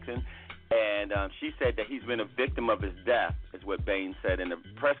 Michael Jackson. And she said that he's been a victim of his death, is what Bain said in a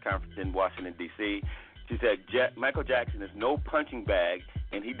press conference in Washington, D.C. She said Michael Jackson is no punching bag,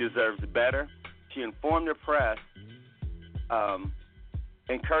 and he deserves better. She informed the press,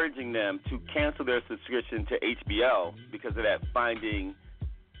 encouraging them to cancel their subscription to HBO because of that Finding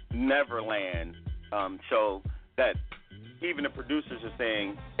Neverland show that even the producers are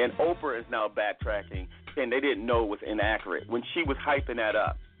saying, and Oprah is now backtracking, and they didn't know it was inaccurate when she was hyping that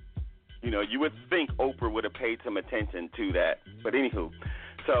up. You would think Oprah would have paid some attention to that. But anywho,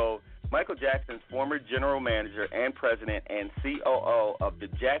 so Michael Jackson's former general manager and president and COO of the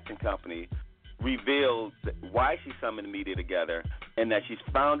Jackson Company revealed why she summoned the media together and that she's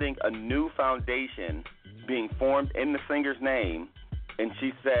founding a new foundation being formed in the singer's name. And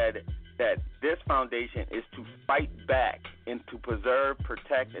she said that this foundation is to fight back and to preserve,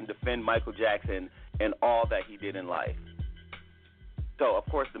 protect, and defend Michael Jackson and all that he did in life. So, of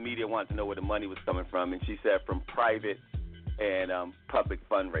course, the media wanted to know where the money was coming from, and she said from private and public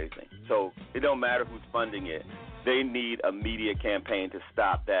fundraising. So it don't matter who's funding it. They need a media campaign to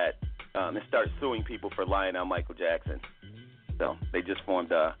stop that and start suing people for lying on Michael Jackson. So they just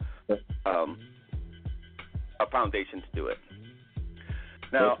formed a foundation to do it.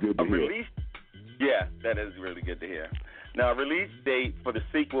 Now, That's good to hear. Yeah, that is really good to hear. Now, a release date for the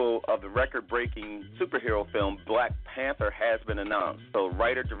sequel of the record-breaking superhero film Black Panther has been announced. So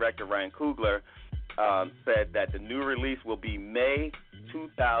writer-director Ryan Coogler said that the new release will be May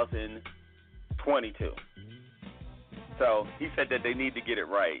 2022. So he said that they need to get it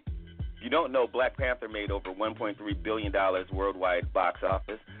right. If you don't know, Black Panther made over $1.3 billion worldwide box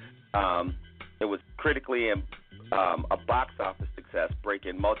office. It was critically a box office success,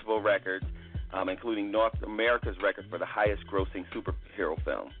 breaking multiple records, including North America's record for the highest grossing superhero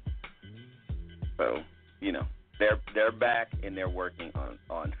film. So, you know, they're back and they're working on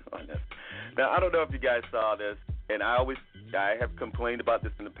this. Now, I don't know if you guys saw this, and I have complained about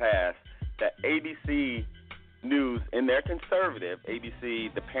this in the past, that ABC News, and they're conservative,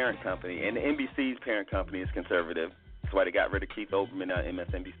 ABC, the parent company, and NBC's parent company is conservative. That's why they got rid of Keith Olbermann on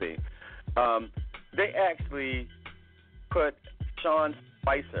MSNBC. They actually put Sean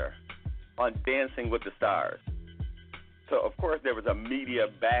Spicer on Dancing with the Stars. So, of course, there was a media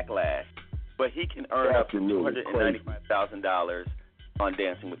backlash, but he can earn up to $295,000 on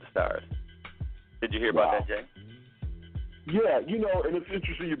Dancing with the Stars. Did you hear about that, Jay? Yeah, you know, and it's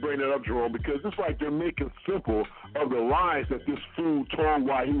interesting you bring that up, Jerome, because it's like they're making simple of the lies that this fool told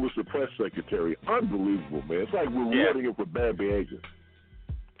while he was the press secretary. Unbelievable, man. It's like rewarding him for bad behavior.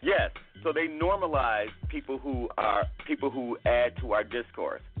 Yes. So they normalize people who add to our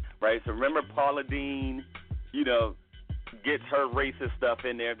discourse, right? So remember Paula Deen, you know, gets her racist stuff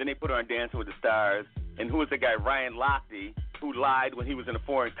in there. Then they put her on Dancing with the Stars. And who was the guy, Ryan Lochte, who lied when he was in a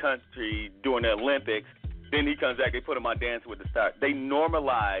foreign country during the Olympics. Then he comes back, they put him on Dancing with the Stars. They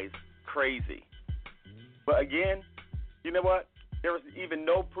normalize crazy. But again, you know what? There was even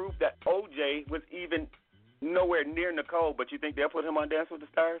no proof that OJ was even nowhere near Nicole, but you think they'll put him on Dancing with the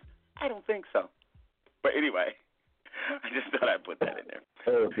Stars? I don't think so. But anyway, I just thought I'd put that in there.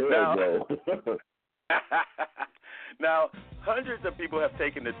 Now, hundreds of people have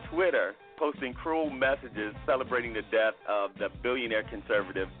taken to Twitter posting cruel messages celebrating the death of the billionaire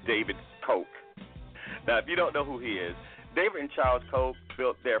conservative David Koch. Now, if you don't know who he is, David and Charles Koch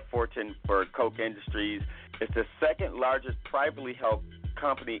built their fortune for Koch Industries. It's the second largest privately held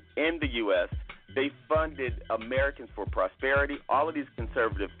company in the U.S. They funded Americans for Prosperity, all of these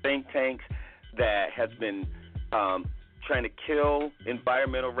conservative think tanks that has been trying to kill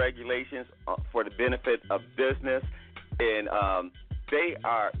environmental regulations for the benefit of business. And they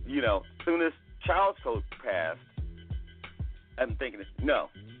are, you know, soon as Charles Koch passed,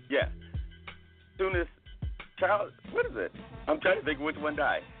 soon as Charles, what is it? I'm trying to think which one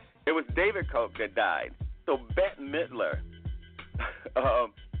died. It was David Koch that died. So Bette Midler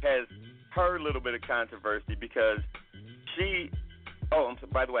has her little bit of controversy because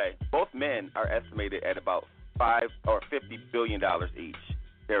by the way, both men are estimated at about $5 or $50 billion each.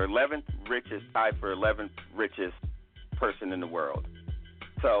 They're 11th richest, tied for 11th richest person in the world.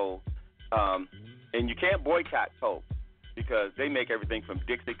 So, and you can't boycott Koch because they make everything from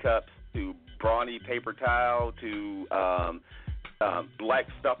Dixie cups to brawny paper towel to black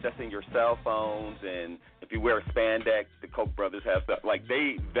stuff that's in your cell phones, and if you wear spandex, the Koch brothers have stuff. Like,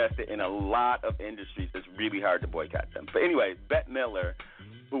 they invested in a lot of industries that's really hard to boycott them. But anyway, Bette Midler,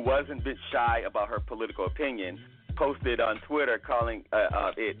 who wasn't a bit shy about her political opinion, posted on Twitter calling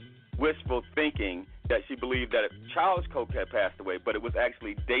it wishful thinking that she believed that Charles Koch had passed away, but it was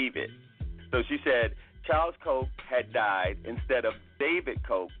actually David. So she said Charles Koch had died instead of David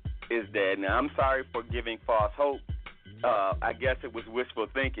Koch is dead. Now, I'm sorry for giving false hope. I guess it was wishful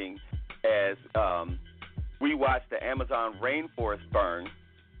thinking as we watched the Amazon rainforest burn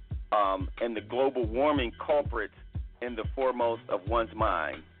and the global warming culprits in the foremost of one's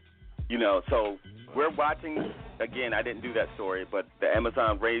mind. You know, so we're watching, again, I didn't do that story, but the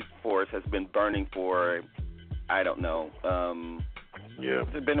Amazon rainforest has been burning for, I don't know,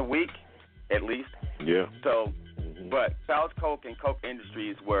 has it been a week at least? Yeah. So, but Charles Koch and Koch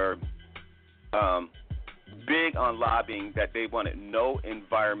Industries were big on lobbying that they wanted no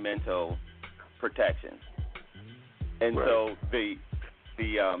environmental protections. And so the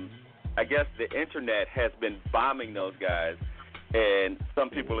I guess the internet has been bombing those guys, and some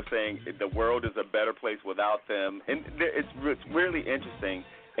people are saying the world is a better place without them. And it's really interesting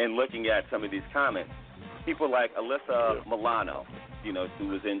in looking at some of these comments. People like Alyssa Milano, you know, who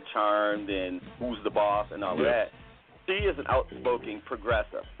was in Charmed and Who's the Boss and all of that. She is an outspoken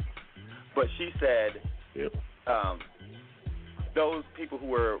progressive. But she said those people who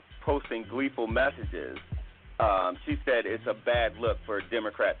were posting gleeful messages, she said it's a bad look for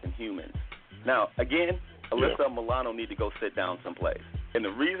Democrats and humans. Now, again, Alyssa Milano need to go sit down someplace. And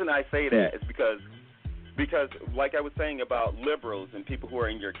the reason I say that is because like I was saying about liberals and people who are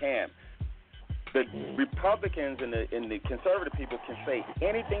in your camp, the Republicans and the conservative people can say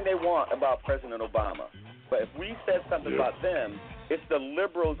anything they want about President Obama. But if we said something about them, it's the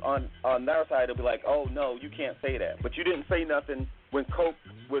liberals on their side that'll be like, oh, no, you can't say that. But you didn't say nothing when Coke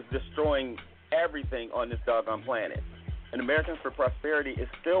was destroying everything on this doggone planet. And Americans for Prosperity is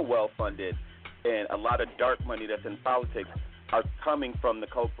still well-funded, and a lot of dark money that's in politics are coming from the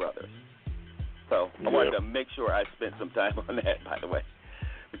Koch brothers. So I wanted to make sure I spent some time on that, by the way,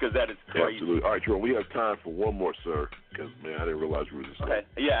 because that is crazy. Absolutely. All right, Jerome, we have time for one more, sir, because, man, I didn't realize we were this late. Okay.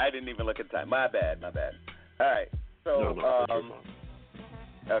 Yeah, I didn't even look at the time. My bad. All right. So,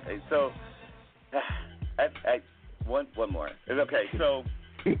 okay, so one more. It's okay. So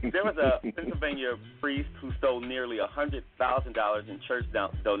there was a Pennsylvania priest who stole nearly $100,000 in church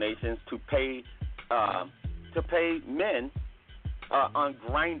donations to pay men on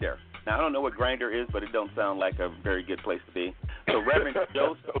Grindr. Now, I don't know what Grindr is, but it don't sound like a very good place to be. So Reverend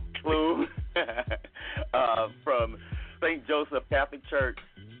Joseph Clue from St. Joseph Catholic Church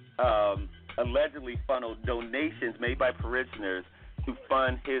allegedly funneled donations made by parishioners to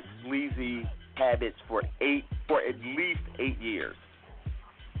fund his sleazy habits for at least 8 years.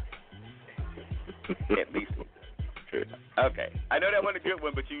 At least. Okay, I know that wasn't a good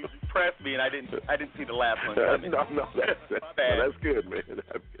one, but you pressed me, and I didn't see the last one. No, that's good, man.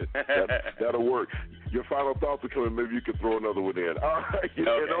 That'll work. Your final thoughts are coming. Maybe you could throw another one in. All right. Okay.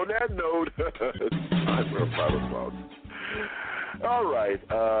 And on that note, time for our final thoughts. All right,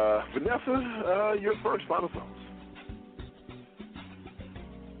 Vanessa, your first final thoughts.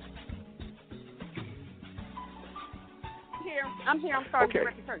 I'm here. I'm sorry to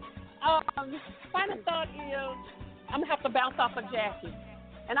interrupt you first. Final thought is I'm going to have to bounce off of Jackie.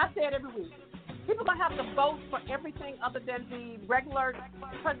 And I say it every week. People are going to have to vote for everything other than the regular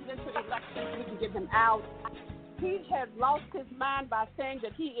presidential elections. We can get him out. He has lost his mind by saying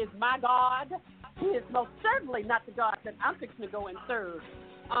that he is my God. He is most certainly not the God that I'm fixing to go and serve.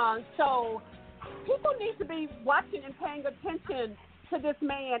 So people need to be watching and paying attention to this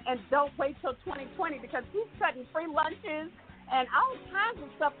man, and don't wait till 2020 because he's cutting free lunches and all kinds of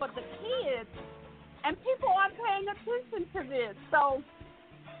stuff for the kids, and people aren't paying attention to this. So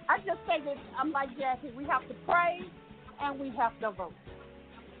I just say that I'm like Jackie, we have to pray and we have to vote.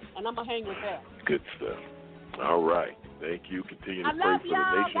 And I'm going to hang with that. Good stuff. All right. Thank you. Continue to I pray love for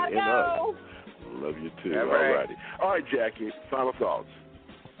y'all. the nation and Go. us. Love you too. All righty. All right, Jackie, final thoughts.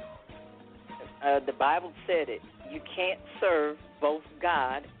 The Bible said it. You can't serve both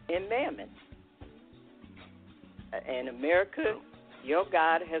God and mammon. In America, your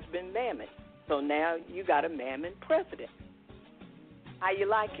God has been mammon. So now you got a mammon president. How you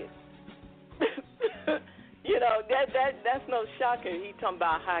like it? You know, that's no shocker. He talking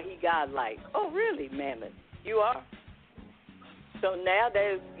about how he got like, oh, really, mammon? You are? So now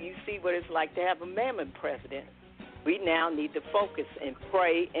that you see what it's like to have a mammon president, we now need to focus and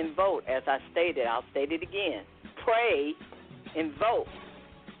pray and vote. As I stated, I'll state it again. Pray and vote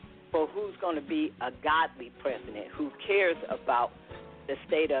for who's going to be a godly president who cares about the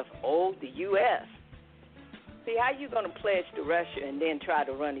state of, the U.S. See, how you going to pledge to Russia and then try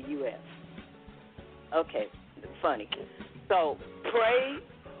to run the U.S.? Okay, funny. So pray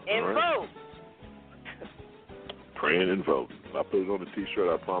and vote. Praying and voting. I'll put it on a T-shirt.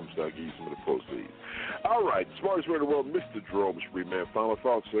 I promise I'll give you some of the proceeds. All right, smartest man in the world, Mr. Jerome Spree, man. Final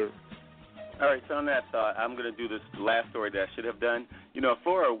thoughts, sir? All right, so on that thought, I'm going to do this last story that I should have done. You know,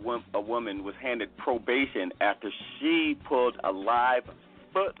 Florida, a woman was handed probation after she pulled a live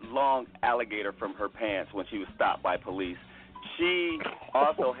foot-long alligator from her pants when she was stopped by police. She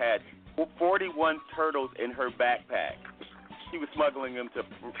also had 41 turtles in her backpack. She was smuggling them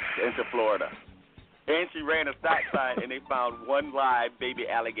into Florida. And she ran a stop sign, and they found one live baby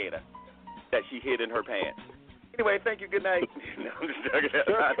alligator that she hid in her pants. Anyway, thank you. Good night. No, I'm just joking. That's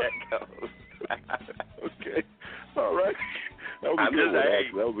how that goes. Okay. All right. That was a good one.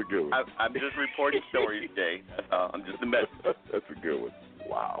 That was a good one. I'm just reporting stories, Jay. That's all. I'm just a messenger. That's a good one.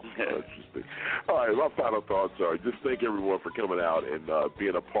 Wow. Interesting. All right, my final thoughts are just thank everyone for coming out and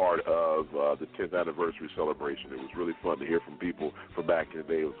being a part of the 10th anniversary celebration. It was really fun to hear from people from back in the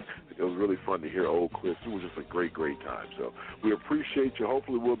day. It was really fun to hear old clips. It was just a great, great time. So we appreciate you.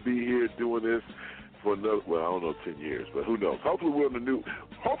 Hopefully we'll be here doing this for another, well, I don't know, 10 years, but who knows? Hopefully we're on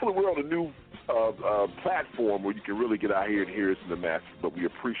a new platform where you can really get out here and hear us in the masses. But we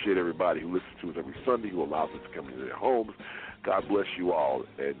appreciate everybody who listens to us every Sunday, who allows us to come into their homes. God bless you all,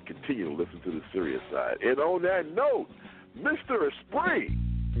 and continue to listen to the Serious Side. And on that note, Mr. Esprit,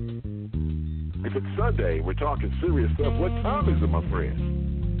 if it's Sunday, we're talking serious stuff. What time is it, my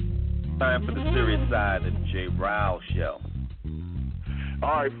friend? Time for the Serious Side of the Jrilshow. All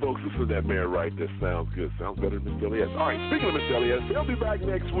right, folks, listen to that man right there. Sounds good. Sounds better than Mr. Elias. All right, speaking of Mr. Elias, he'll be back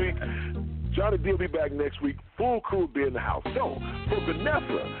next week. Johnny D will be back next week. Full crew will be in the house. So, for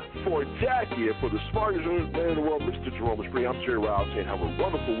Vanessa, for Jackie, and for the smartest man in the world, Mr. Jerome Esprit, I'm Jerry Riles saying have a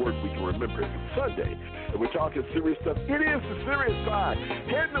wonderful work week. And remember, it's Sunday, and we're talking serious stuff. It is the Serious Side.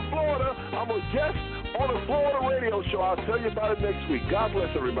 Heading to Florida, I'm a guest on a Florida radio show. I'll tell you about it next week. God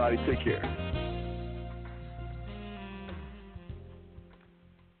bless everybody. Take care.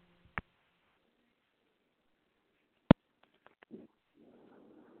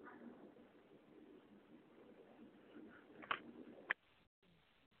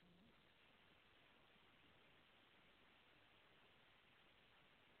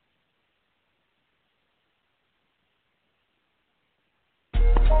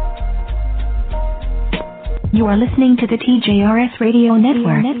 You are listening to the TJRS Radio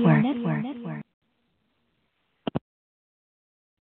Network.